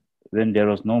days, when there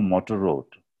was no motor road,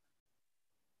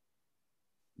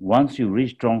 once you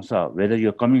reach Trongsa, whether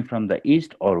you're coming from the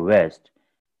east or west,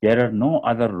 there are no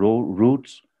other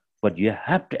routes, but you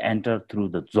have to enter through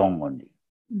the zong only,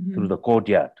 through the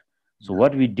courtyard. So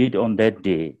what we did on that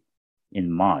day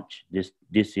in March,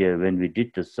 this year, when we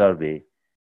did the survey,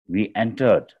 we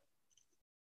entered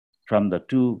from the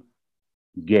two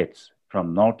gates,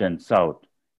 from north and south,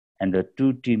 and the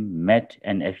two teams met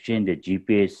and exchanged the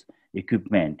GPS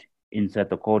equipment inside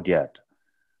the courtyard.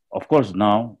 Of course,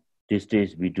 now, these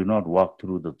days, we do not walk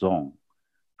through the zone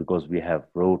because we have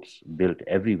roads built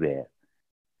everywhere.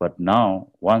 But now,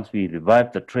 once we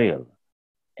revive the trail,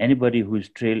 anybody who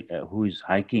is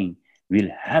hiking will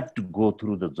have to go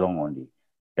through the zone only.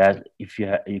 That if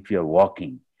you are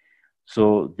walking.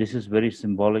 So this is very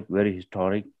symbolic, very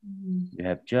historic. We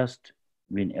have just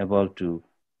been able to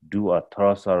do a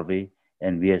thorough survey,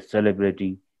 and we are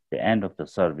celebrating the end of the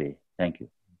survey. Thank you.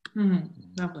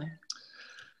 Lovely.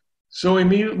 So we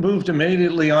moved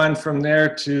immediately on from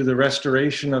there to the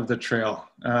restoration of the trail.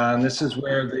 And this is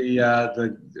where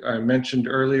I mentioned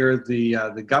earlier, the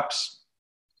GUPs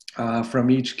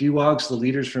from each Giwags, the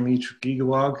leaders from each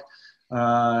Giwag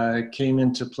came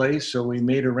into place. So we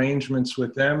made arrangements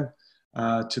with them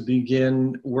to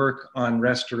begin work on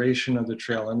restoration of the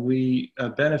trail. And we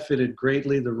benefited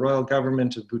greatly. The Royal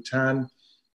Government of Bhutan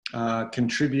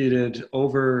contributed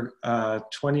over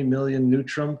 20 million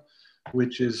Nutrim,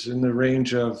 which is in the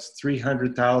range of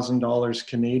 $300,000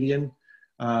 Canadian,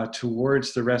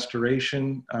 towards the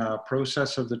restoration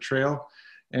process of the trail.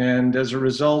 And as a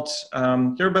result,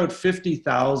 there are about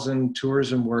 50,000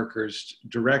 tourism workers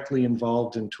directly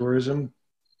involved in tourism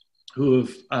who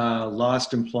have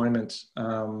lost employment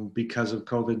because of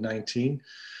COVID-19.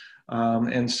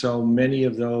 And so many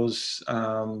of those,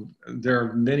 there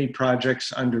are many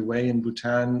projects underway in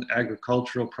Bhutan,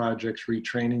 agricultural projects,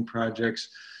 retraining projects,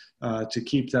 to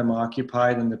keep them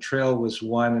occupied. And the trail was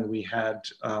one, and we had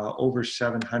over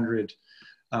 700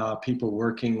 people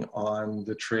working on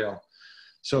the trail.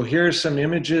 So here's some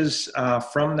images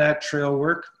from that trail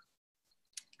work.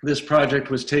 This project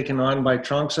was taken on by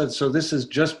Trongsa. So this is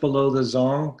just below the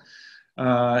Zong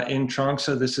in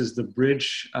Trongsa. This is the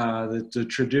bridge, the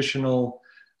traditional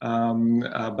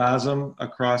basam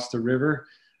across the river.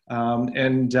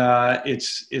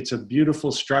 It's a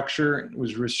beautiful structure. It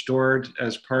was restored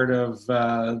as part of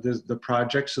the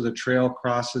project. So the trail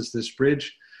crosses this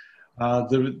bridge.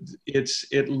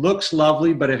 It looks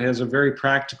lovely, but it has a very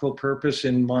practical purpose.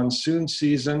 In monsoon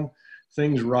season,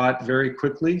 things rot very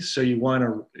quickly. So you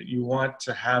want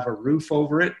to have a roof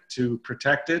over it to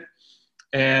protect it.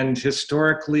 And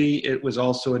historically, it was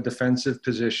also a defensive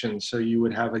position. So you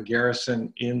would have a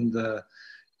garrison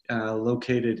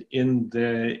located in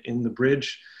the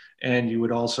bridge, and you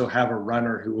would also have a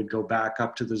runner who would go back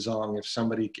up to the Zong. If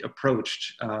somebody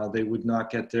approached, they would not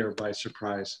get there by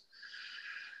surprise.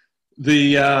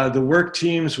 The work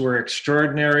teams were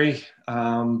extraordinary.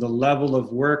 The level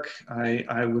of work,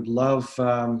 I would love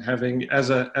having, as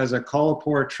a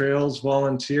Kolhapur Trails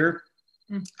volunteer,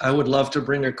 I would love to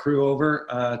bring a crew over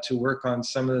to work on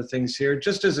some of the things here.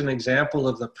 Just as an example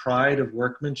of the pride of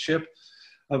workmanship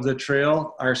of the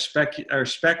trail, our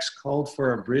specs called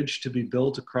for a bridge to be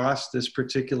built across this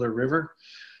particular river.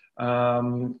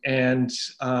 When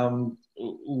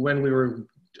we were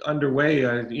underway,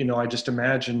 I just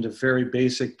imagined a very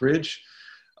basic bridge.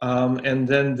 And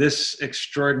then this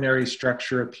extraordinary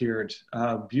structure appeared,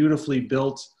 beautifully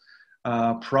built,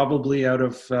 probably out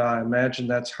of, I imagine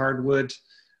that's hardwood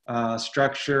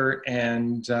structure,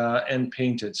 and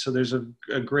painted. So there's a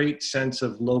great sense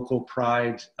of local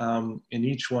pride in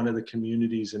each one of the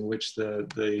communities in which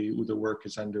the work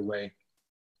is underway.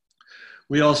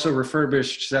 We also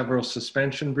refurbished several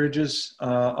suspension bridges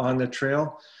on the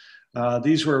trail.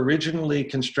 These were originally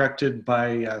constructed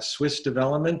by Swiss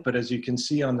development, but as you can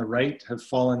see on the right, have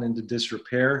fallen into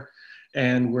disrepair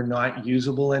and were not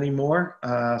usable anymore.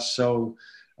 So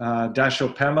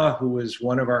Dasho Pema, who is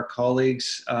one of our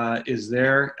colleagues, is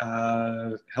there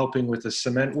helping with the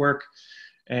cement work.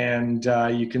 And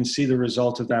you can see the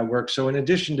result of that work. So in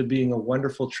addition to being a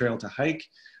wonderful trail to hike,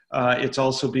 it's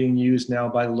also being used now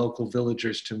by local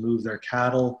villagers to move their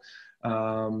cattle.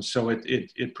 So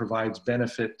it provides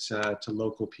benefit to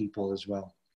local people as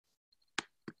well.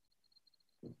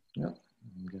 Yep,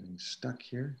 I'm getting stuck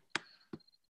here.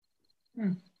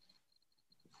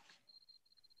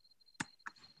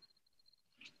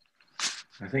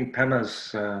 I think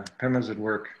Pema's at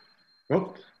work.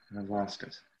 Oh, I've lost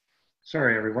it.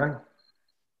 Sorry, everyone.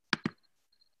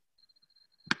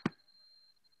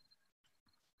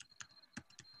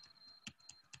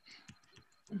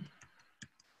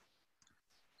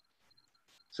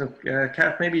 So,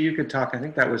 Kat, maybe you could talk. I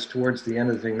think that was towards the end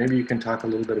of the thing. Maybe you can talk a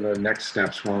little bit about next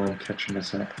steps while I'm catching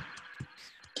us up.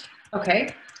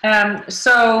 Okay. As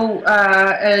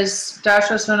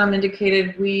Dasho Sonam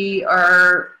indicated, we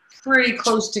are pretty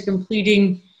close to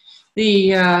completing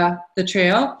the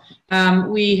trail.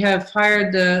 We have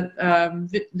hired the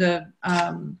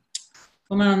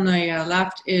woman on the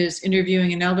left is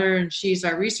interviewing an elder, and she's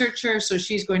our researcher. So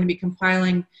she's going to be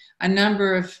compiling a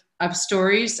number of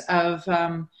stories of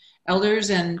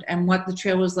elders and what the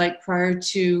trail was like prior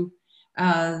to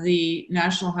the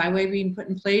national highway being put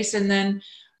in place. And then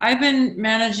I've been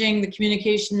managing the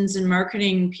communications and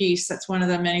marketing piece. That's one of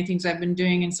the many things I've been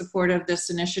doing in support of this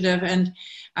initiative. And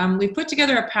we put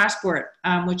together a passport,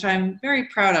 which I'm very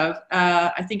proud of.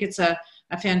 I think it's a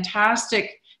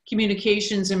fantastic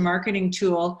communications and marketing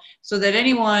tool so that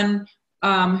anyone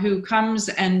who comes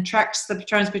and treks the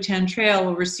Trans Bhutan Trail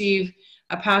will receive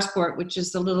a passport, which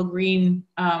is the little green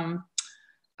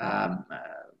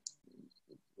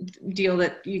deal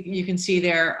that you can see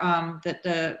there,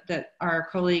 that our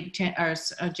colleague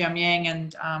Jam Yang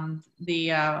and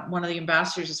one of the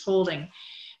ambassadors is holding.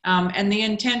 And the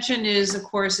intention is, of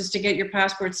course, is to get your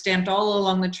passport stamped all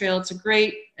along the trail. It's a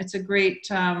great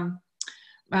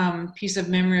piece of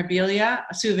memorabilia,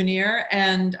 a souvenir,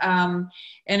 and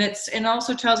it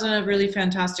also tells a really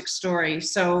fantastic story.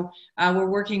 So we're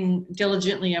working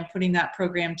diligently on putting that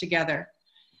program together.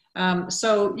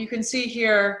 So you can see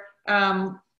here,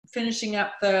 finishing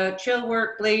up the trail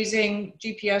work, blazing,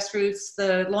 GPS routes,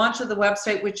 the launch of the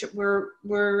website, which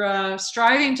we're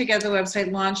striving to get the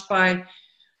website launched by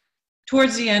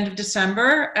towards the end of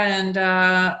December. And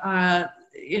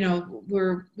you know,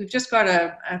 we've just got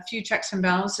a few checks and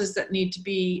balances that need to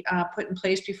be put in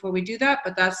place before we do that,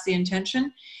 but that's the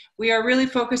intention. We are really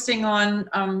focusing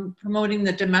on promoting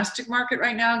the domestic market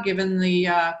right now, given the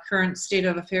current state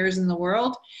of affairs in the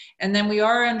world. And then we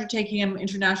are undertaking an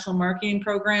international marketing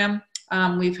program.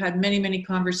 We've had many, many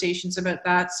conversations about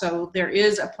that. So there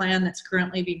is a plan that's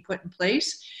currently being put in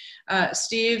place.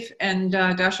 Steve and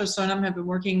Dasho Sonam have been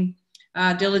working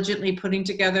diligently putting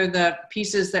together the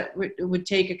pieces that would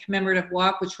take a commemorative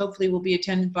walk, which hopefully will be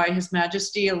attended by His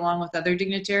Majesty along with other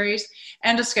dignitaries,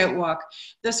 and a scout walk.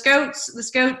 The scout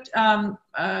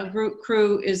group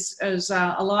crew is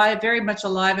alive, very much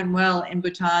alive and well in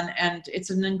Bhutan, and it's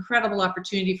an incredible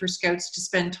opportunity for scouts to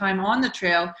spend time on the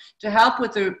trail to help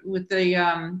with the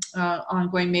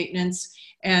ongoing maintenance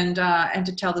and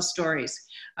to tell the stories.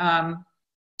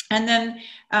 And then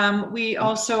we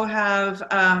also have,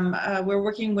 we're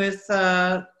working with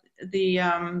the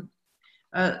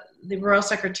Royal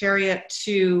Secretariat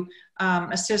to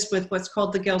assist with what's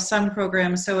called the Gelsung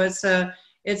program. So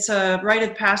it's a rite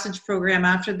of passage program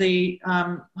after the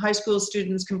high school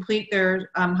students complete their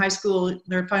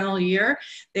their final year.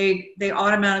 They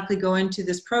automatically go into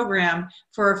this program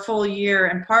for a full year,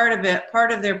 and part of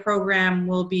their program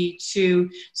will be to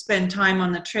spend time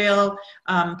on the trail,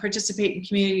 participate in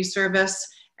community service,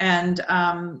 and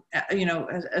you know,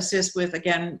 assist with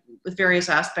various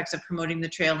aspects of promoting the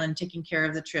trail and taking care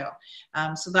of the trail.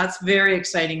 So that's very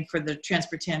exciting for the Trans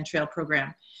Bhutan Trail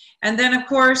program. And then, of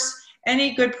course,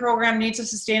 any good program needs a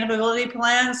sustainability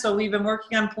plan. So we've been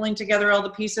working on pulling together all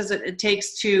the pieces that it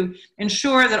takes to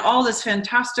ensure that all this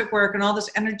fantastic work and all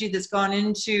this energy that's gone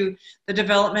into the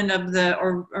development of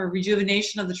or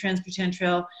rejuvenation of the Trans Bhutan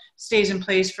Trail stays in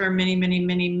place for many, many,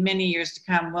 many, many years to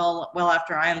come, well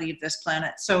after I leave this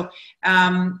planet. So,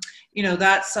 you know,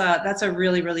 that's a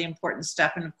really, really important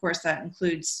step. And of course, that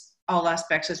includes all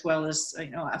aspects as well as, you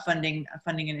know, a funding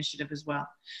initiative as well.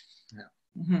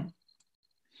 Yeah. Mm-hmm.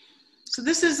 So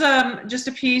this is just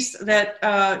a piece that,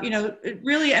 you know, it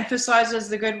really emphasizes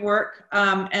the good work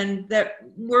and that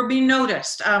we're being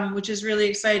noticed, which is really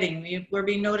exciting. We're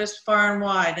being noticed far and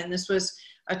wide. And this was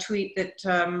a tweet that...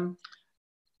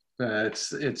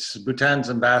 it's Bhutan's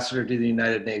ambassador to the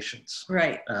United Nations.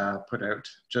 Right. Put out,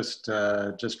 just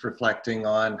reflecting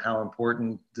on how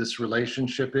important this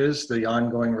relationship is, the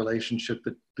ongoing relationship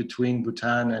between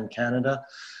Bhutan and Canada,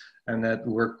 and that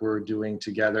work we're doing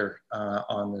together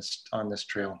on this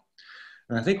trail.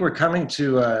 And I think we're coming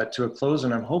to a close,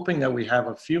 and I'm hoping that we have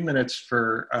a few minutes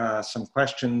for some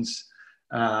questions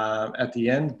at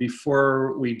the end.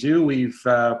 Before we do, we've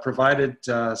provided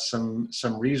some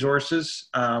resources.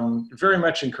 Very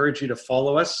much encourage you to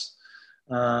follow us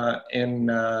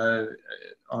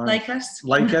like us,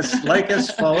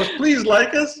 follow us, please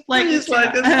like us, please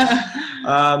like us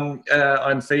on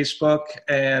Facebook,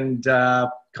 and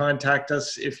contact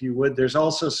us if you would. There's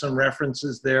also some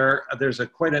references there. There's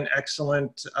quite an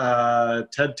excellent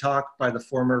TED Talk by the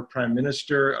former Prime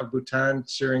Minister of Bhutan,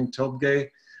 Tsering Tobgay.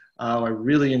 I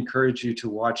really encourage you to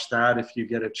watch that if you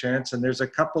get a chance. And there's a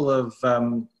couple of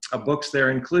books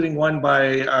there, including one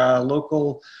by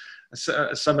local,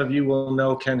 some of you will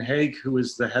know Ken Haig, who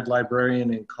is the head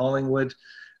librarian in Collingwood.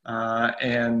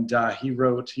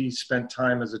 He spent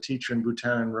time as a teacher in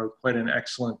Bhutan and wrote quite an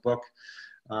excellent book.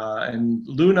 And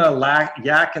Luna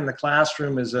Yak in the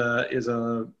Classroom is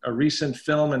a recent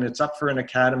film, and it's up for an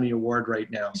Academy Award right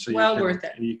now. So well worth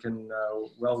it.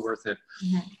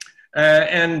 Mm-hmm.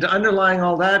 And underlying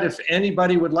all that, if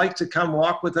anybody would like to come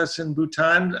walk with us in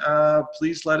Bhutan,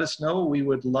 please let us know. We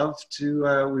would love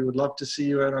to see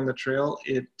you out on the trail.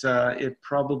 It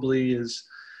probably is.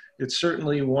 It's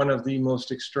certainly one of the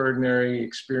most extraordinary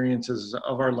experiences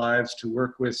of our lives to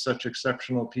work with such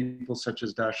exceptional people such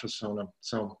as Dasho Sonam.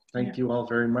 So thank you all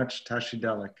very much. Tashi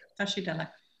Delek. Tashi Delek.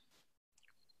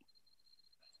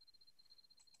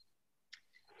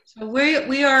 So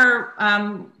we are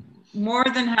more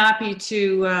than happy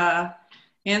to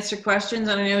answer questions,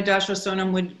 and I know Dasho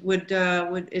Sonam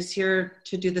is here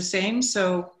to do the same.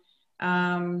 So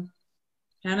Hannah,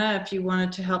 if you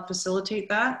wanted to help facilitate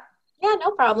that. Yeah,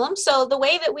 no problem. So the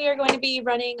way that we are going to be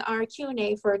running our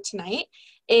Q&A for tonight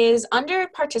is under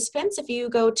participants. If you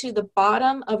go to the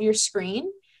bottom of your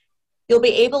screen, you'll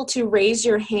be able to raise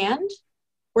your hand.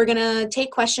 We're going to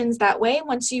take questions that way.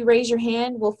 Once you raise your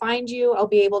hand, we'll find you. I'll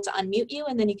be able to unmute you,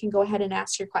 and then you can go ahead and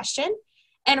ask your question.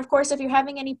 And of course, if you're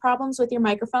having any problems with your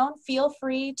microphone, feel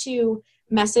free to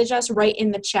message us right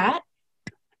in the chat,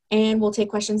 and we'll take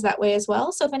questions that way as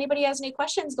well. So if anybody has any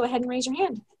questions, go ahead and raise your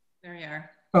hand. There you are.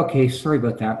 Okay, sorry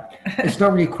about that. It's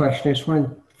not really a question. I just want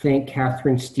to thank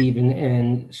Catherine, Stephen,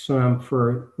 and Sonam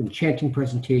for an enchanting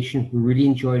presentation. We really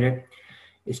enjoyed it.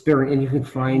 It's better than anything you can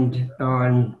find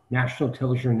on national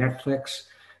television or Netflix.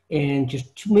 And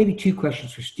just maybe two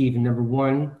questions for Stephen. Number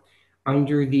one,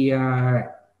 under the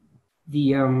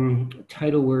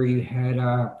title where you had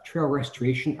trail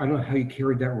restoration, I don't know how you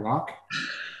carried that rock.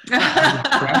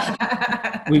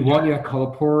 We want you at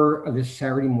Kalapur this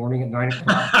Saturday morning at 9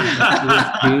 o'clock.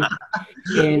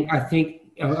 And I think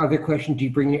other question, do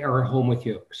you bring the arrow home with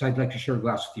you? Because I'd like to share a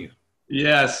glass with you.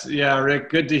 Yes. Yeah, Rick,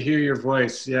 good to hear your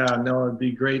voice. Yeah, no, it'd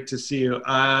be great to see you.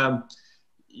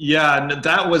 Yeah,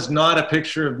 that was not a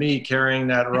picture of me carrying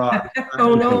that rock.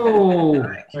 Oh, no.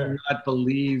 I cannot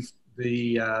believe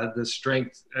the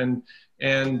strength. And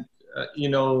you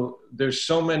know, there's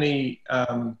so many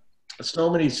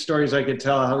stories I could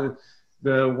tell. How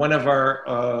one of our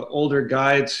older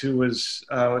guides who was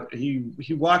he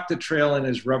walked the trail in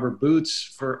his rubber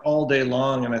boots for all day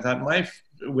long, and I thought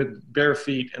with bare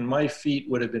feet, and my feet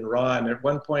would have been raw. And at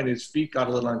one point, his feet got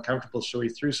a little uncomfortable, so he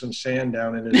threw some sand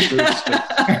down in his boots to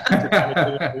kind of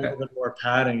give it a little bit more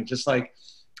padding. Just like,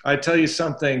 I tell you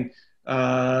something,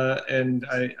 and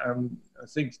I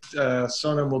think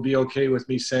Sonam will be okay with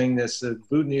me saying this, the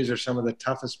Bhutanese are some of the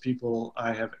toughest people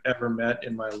I have ever met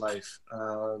in my life.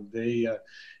 It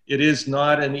is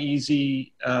not an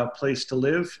easy place to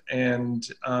live, and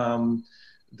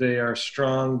they are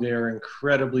strong, they are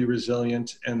incredibly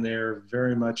resilient, and they're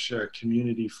very much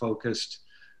community-focused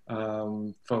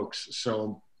folks.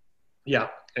 So yeah,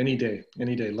 any day.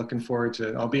 Looking forward to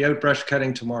it. I'll be out brush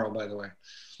cutting tomorrow, by the way.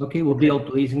 Okay, we'll be out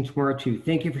blazing tomorrow too.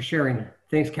 Thank you for sharing.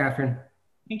 Thanks, Catherine.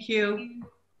 Thank you.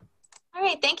 All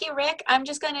right, thank you, Rick. I'm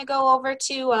just going to go over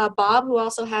to Bob, who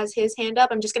also has his hand up.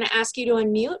 I'm just going to ask you to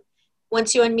unmute.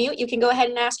 Once you unmute, you can go ahead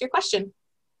and ask your question.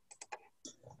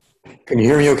 Can you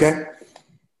hear me okay?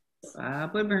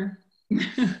 Bob Whitburn.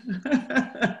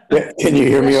 Yeah, can you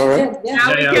hear me all right?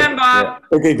 Now we can, Bob.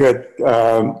 Okay, good.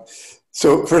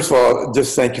 So first of all,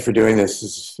 just thank you for doing this.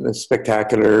 It's a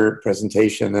spectacular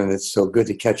presentation, and it's so good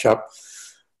to catch up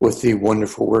with the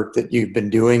wonderful work that you've been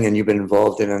doing and you've been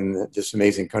involved in this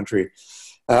amazing country.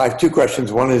 I have two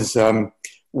questions. One is,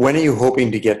 when are you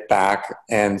hoping to get back?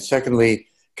 And secondly,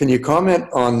 can you comment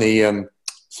on the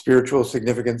spiritual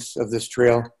significance of this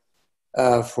trail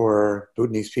for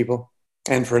Bhutanese people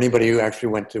and for anybody who actually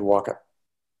went to walk it?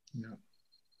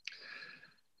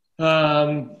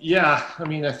 Yeah, I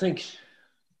mean, I think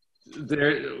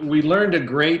we learned a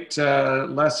great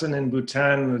lesson in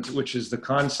Bhutan, which is the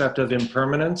concept of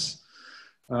impermanence.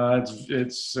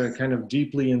 It's kind of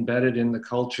deeply embedded in the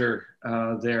culture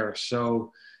there.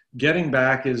 So getting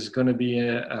back is going to be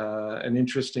an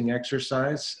interesting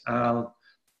exercise.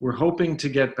 We're hoping to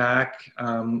get back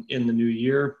in the new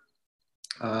year.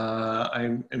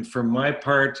 And for my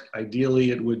part,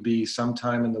 ideally, it would be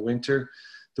sometime in the winter.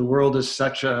 The world is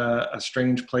such a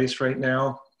strange place right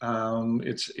now.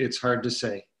 It's hard to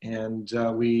say, and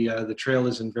the trail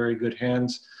is in very good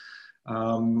hands.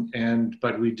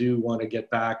 But we do want to get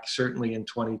back certainly in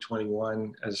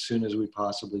 2021 as soon as we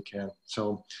possibly can.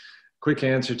 So, quick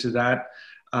answer to that.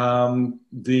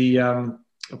 The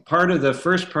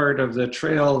first part of the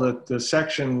trail, the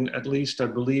section, at least I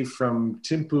believe from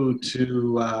Thimphu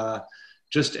to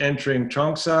just entering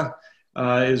Chongsa,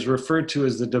 is referred to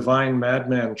as the Divine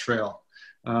Madman Trail.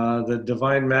 The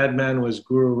Divine Madman was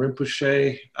Guru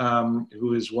Rinpoche,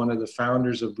 who is one of the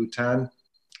founders of Bhutan.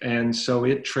 And so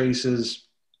it traces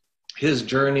his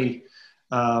journey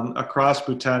across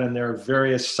Bhutan, and there are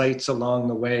various sites along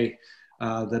the way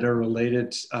that are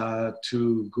related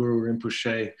to Guru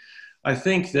Rinpoche. I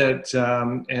think that,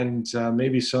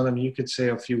 maybe Sonam, you could say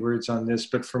a few words on this,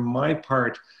 but for my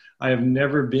part, I have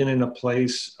never been in a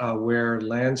place where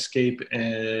landscape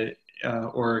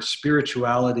or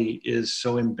spirituality is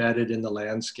so embedded in the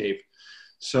landscape.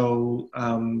 So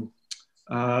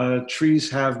trees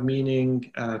have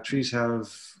meaning,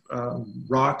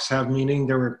 rocks have meaning.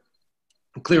 They were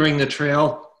clearing the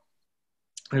trail.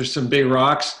 There's some big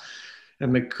rocks.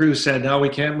 And the crew said, no, we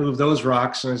can't move those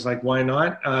rocks. And I was like, why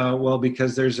not? Well,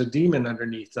 because there's a demon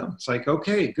underneath them. It's like,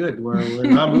 okay, good. We're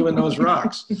not moving those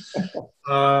rocks.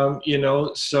 And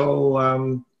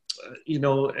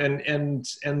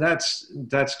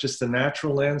that's just the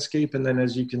natural landscape. And then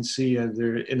as you can see,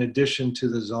 there, in addition to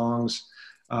the zongs,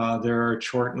 There are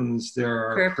chortens, there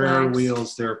are prayer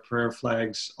wheels, there are prayer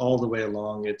flags all the way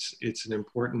along. It's an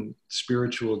important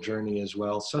spiritual journey as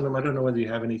well. Sonam, I don't know whether you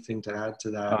have anything to add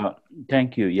to that.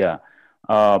 Thank you. Yeah.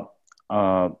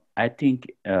 I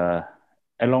think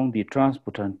along the Trans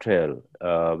Bhutan Trail,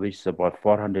 which is about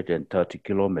 430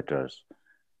 kilometers,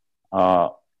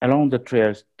 along the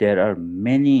trails, there are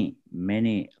many,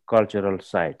 many cultural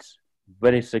sites,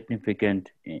 very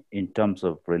significant in terms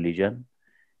of religion.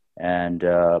 And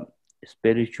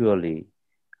spiritually,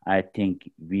 I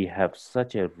think we have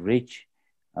such a rich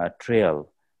trail.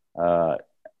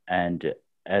 And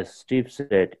as Steve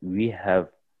said, we have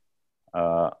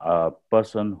a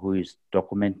person who is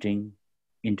documenting,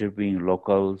 interviewing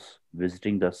locals,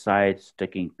 visiting the sites,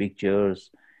 taking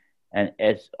pictures, and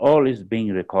it's all is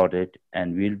being recorded,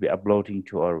 and we'll be uploading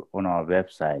to on our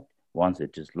website once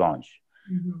it is launched.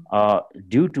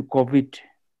 Due to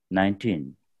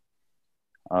COVID-19,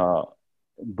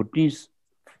 Bhutanese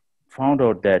found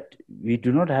out that we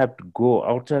do not have to go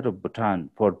outside of Bhutan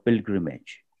for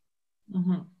pilgrimage.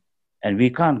 And we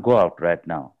can't go out right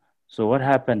now. So what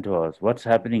happened to us? What's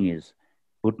happening is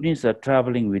Bhutanese are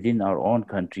traveling within our own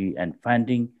country and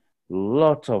finding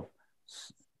lots of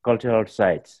cultural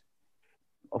sites.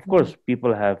 Of course,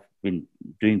 people have been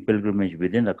doing pilgrimage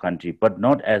within the country, but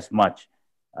not as much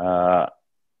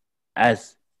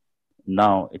as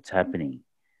now it's happening.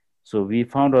 So we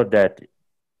found out that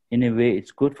in a way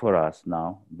it's good for us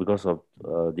now because of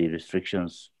the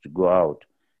restrictions to go out.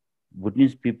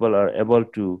 Bhutanese people are able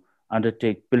to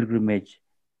undertake pilgrimage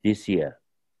this year.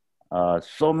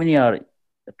 So many are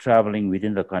traveling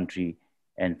within the country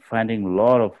and finding a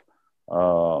lot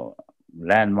of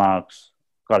landmarks,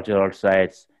 cultural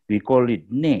sites. We call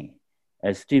it Ne.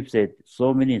 As Steve said,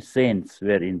 so many saints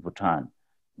were in Bhutan,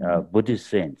 Buddhist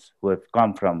saints who have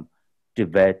come from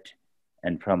Tibet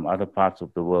and from other parts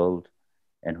of the world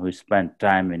and who spent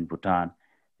time in Bhutan.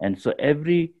 And so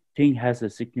everything has a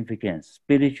significance,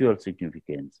 spiritual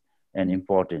significance and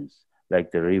importance,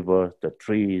 like the rivers, the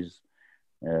trees,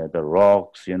 the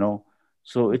rocks, you know.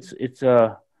 So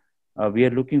we are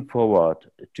looking forward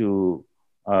to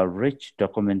a rich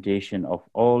documentation of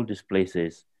all these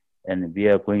places, and we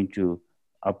are going to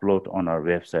upload on our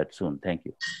website soon. Thank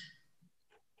you.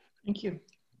 Thank you.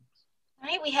 All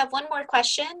right, we have one more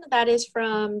question that is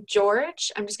from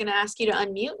George. I'm just going to ask you to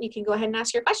unmute. You can go ahead and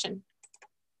ask your question.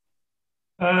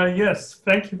 Yes,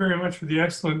 thank you very much for the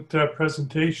excellent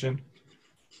presentation.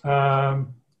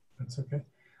 That's okay.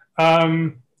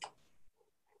 I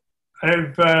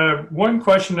have one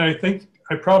question. I think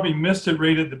I probably missed it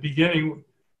right at the beginning.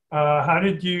 How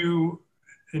did you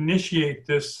initiate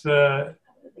this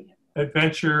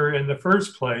adventure in the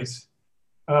first place?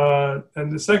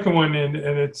 And the second one, and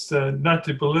it's not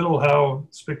to belittle how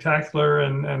spectacular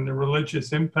and the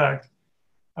religious impact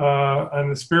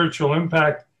and the spiritual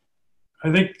impact,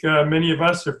 I think many of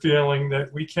us are feeling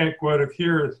that we can't go out of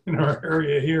here in our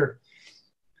area here.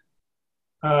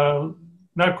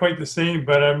 Not quite the same,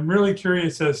 but I'm really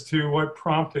curious as to what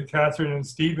prompted Catherine and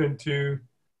Stephen to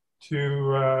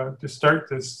start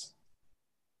this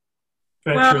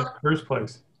venture in the first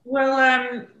place.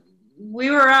 Well,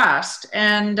 we were asked,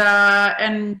 and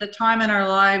the time in our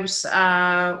lives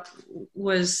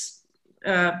was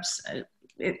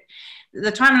the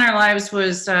time in our lives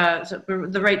was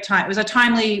the right time. It was a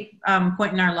timely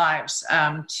point in our lives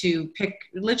to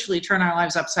literally turn our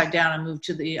lives upside down and move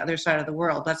to the other side of the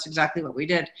world. That's exactly what we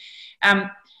did.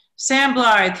 Sam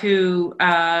Blythe, who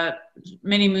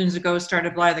many moons ago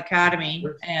started Blythe Academy,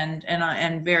 and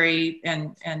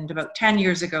about 10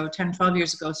 years ago, 10, 12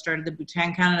 years ago, started the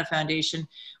Bhutan Canada Foundation.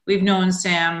 We've known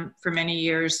Sam for many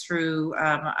years through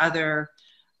other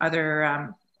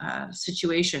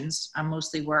situations,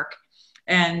 mostly work.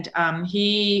 And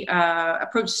he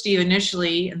approached Steve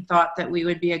initially and thought that we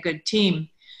would be a good team.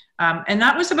 And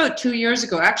that was about 2 years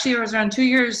ago. Actually, it was around 2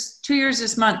 years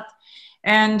this month.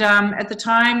 And at the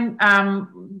time,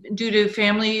 due to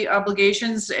family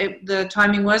obligations, the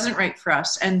timing wasn't right for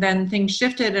us. And then things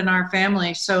shifted in our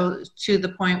family, so to the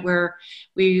point where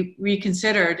we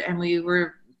reconsidered, and we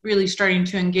were really starting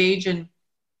to engage in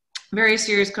very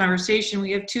serious conversation.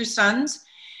 We have 2 sons,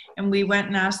 and we went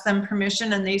and asked them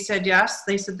permission, and they said yes.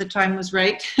 They said the time was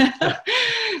right.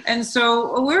 And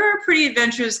so we're a pretty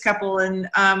adventurous couple, and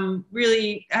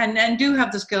really, and do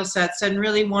have the skill sets, and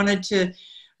really wanted to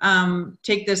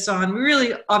take this on. We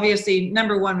really, obviously,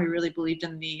 number one, we really believed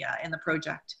in the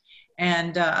project,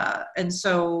 and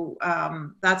so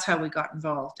that's how we got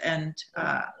involved. And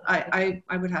I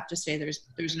would have to say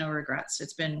there's no regrets.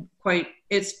 It's been quite,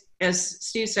 as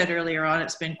Steve said earlier on,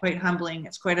 it's been quite humbling.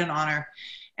 It's quite an honor,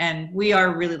 And we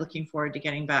are really looking forward to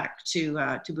getting back to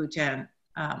Bhutan.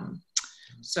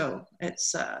 So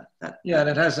it's that. Yeah, and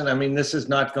it hasn't. I mean, this has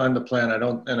not gone to plan. I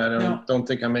don't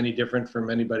think I'm any different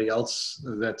from anybody else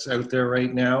that's out there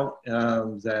right now.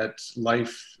 That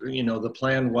life, you know, the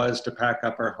plan was to pack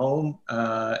up our home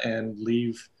and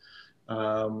leave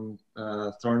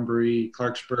Thornbury,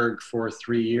 Clarksburg for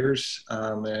 3 years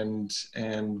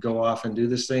and go off and do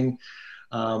this thing.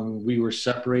 We were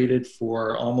separated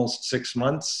for almost 6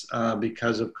 months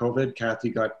because of COVID. Kathy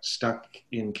got stuck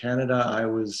in Canada. I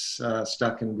was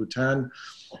stuck in Bhutan,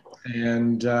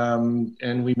 and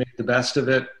we made the best of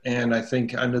it. And I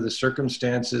think under the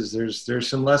circumstances, there's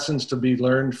some lessons to be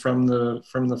learned from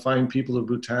the fine people of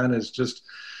Bhutan. Is just,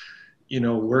 you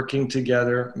know, working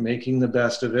together, making the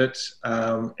best of it,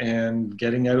 and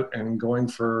getting out and going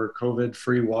for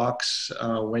COVID-free walks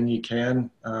when you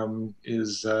can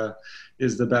is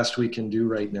the best we can do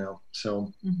right now.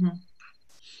 So,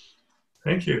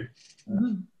 Thank you.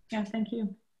 Yeah, thank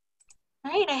you.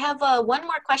 All right, I have one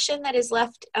more question that is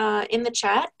left in the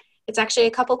chat. It's actually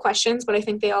a couple questions, but I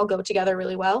think they all go together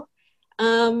really well.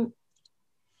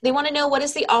 They want to know, what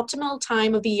is the optimal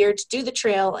time of the year to do the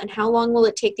trail, and how long will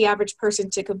it take the average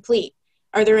person to complete?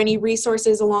 Are there any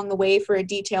resources along the way for a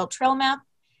detailed trail map?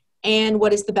 And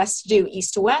what is the best to do,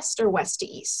 east to west or west to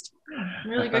east?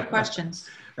 Really good questions.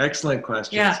 Excellent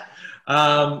questions. Yeah.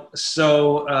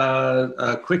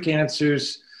 Quick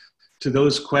answers to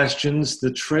those questions.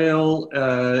 The trail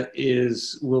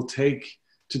will take,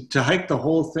 to hike the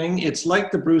whole thing, it's like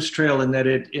the Bruce Trail in that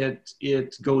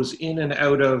it goes in and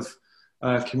out of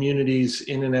communities,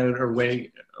 in and out,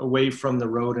 away from the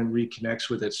road, and reconnects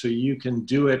with it. So you can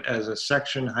do it as a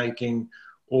section hiking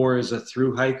or as a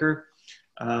through hiker.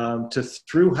 To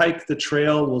through hike the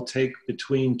trail will take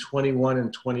between 21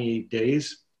 and 28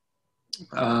 days.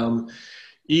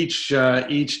 Each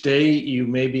day you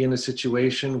may be in a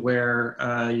situation where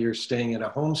you're staying at a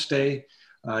homestay.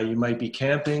 You might be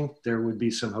camping. There would be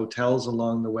some hotels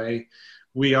along the way.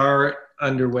 We are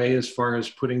underway as far as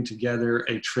putting together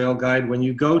a trail guide. When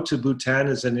you go to Bhutan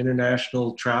as an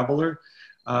international traveler,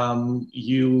 the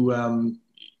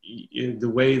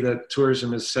way that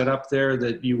tourism is set up there,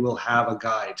 that you will have a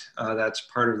guide. That's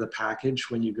part of the package.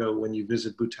 When you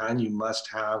visit Bhutan, you must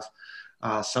have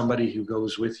somebody who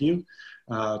goes with you,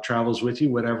 travels with you,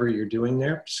 whatever you're doing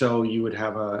there. So you would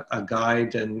have a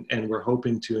guide, and we're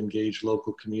hoping to engage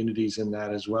local communities in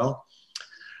that as well.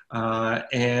 I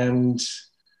think,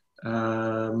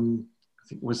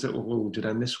 did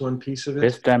I miss one piece of it?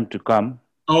 Best time to come.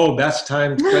 Oh, best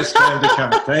time to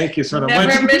come. Thank you, Sonam.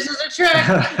 Never misses a trick.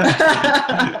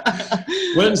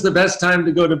 When's the best time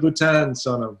to go to Bhutan,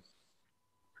 Sonam?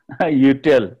 Anytime. You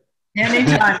tell. So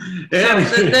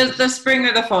the spring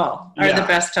or the fall are the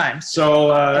best times.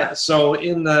 So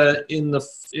in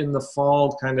the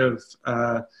fall, kind of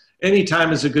any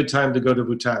time is a good time to go to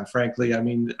Bhutan. Frankly, I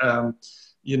mean,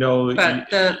 you know. But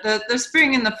the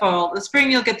spring and the fall. The spring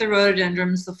you'll get the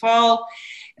rhododendrons. The fall,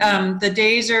 the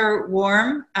days are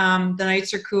warm. The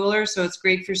nights are cooler, so it's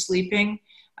great for sleeping.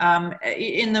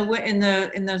 In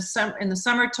the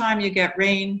summertime you get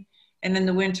rain, and in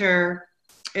the winter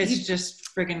it's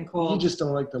just friggin' cold. You just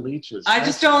don't like the leeches. I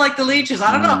just don't like the leeches.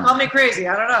 I don't know. Call me crazy.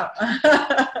 I don't know.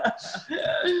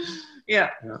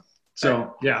 Yeah.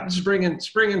 So yeah, spring and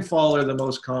fall are the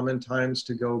most common times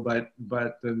to go. But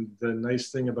the nice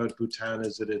thing about Bhutan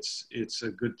is that it's a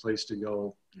good place to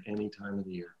go any time of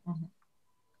the year.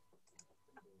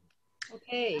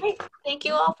 Okay. Right. Thank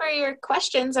you all for your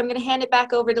questions. I'm going to hand it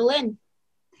back over to Lynn.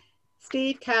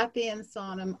 Steve, Kathy, and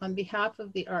Sonam, on behalf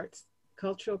of the Arts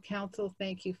Cultural Council,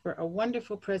 thank you for a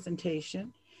wonderful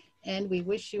presentation, and we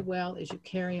wish you well as you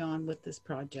carry on with this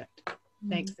project.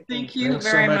 Thanks again. Thank you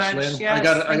Thanks very so much. Lynn. Yes,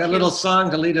 I got a little song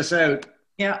to lead us out.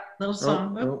 Yeah, little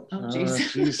song.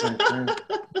 Jeez.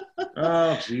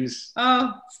 Oh, jeez.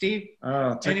 Oh, Steve.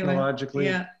 Oh, technologically.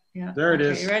 Anyway, yeah. There it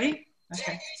is. You ready?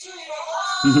 Okay.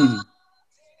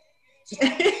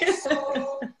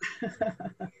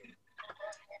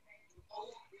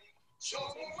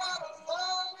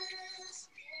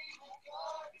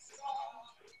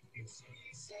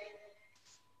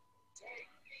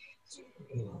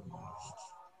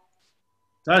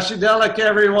 Tashi Dalek,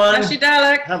 everyone. Tashi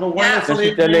Dalek. Have a wonderful Tashi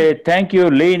evening. Dalek. Thank you,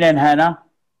 Lynn and Hannah.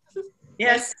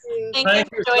 Yes. Thank you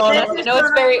for joining us. I know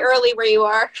it's very early where you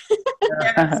are.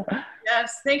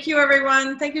 Yes. Thank you,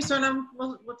 everyone. Thank you, Sonam.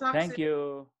 We'll talk soon. Thank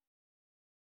you.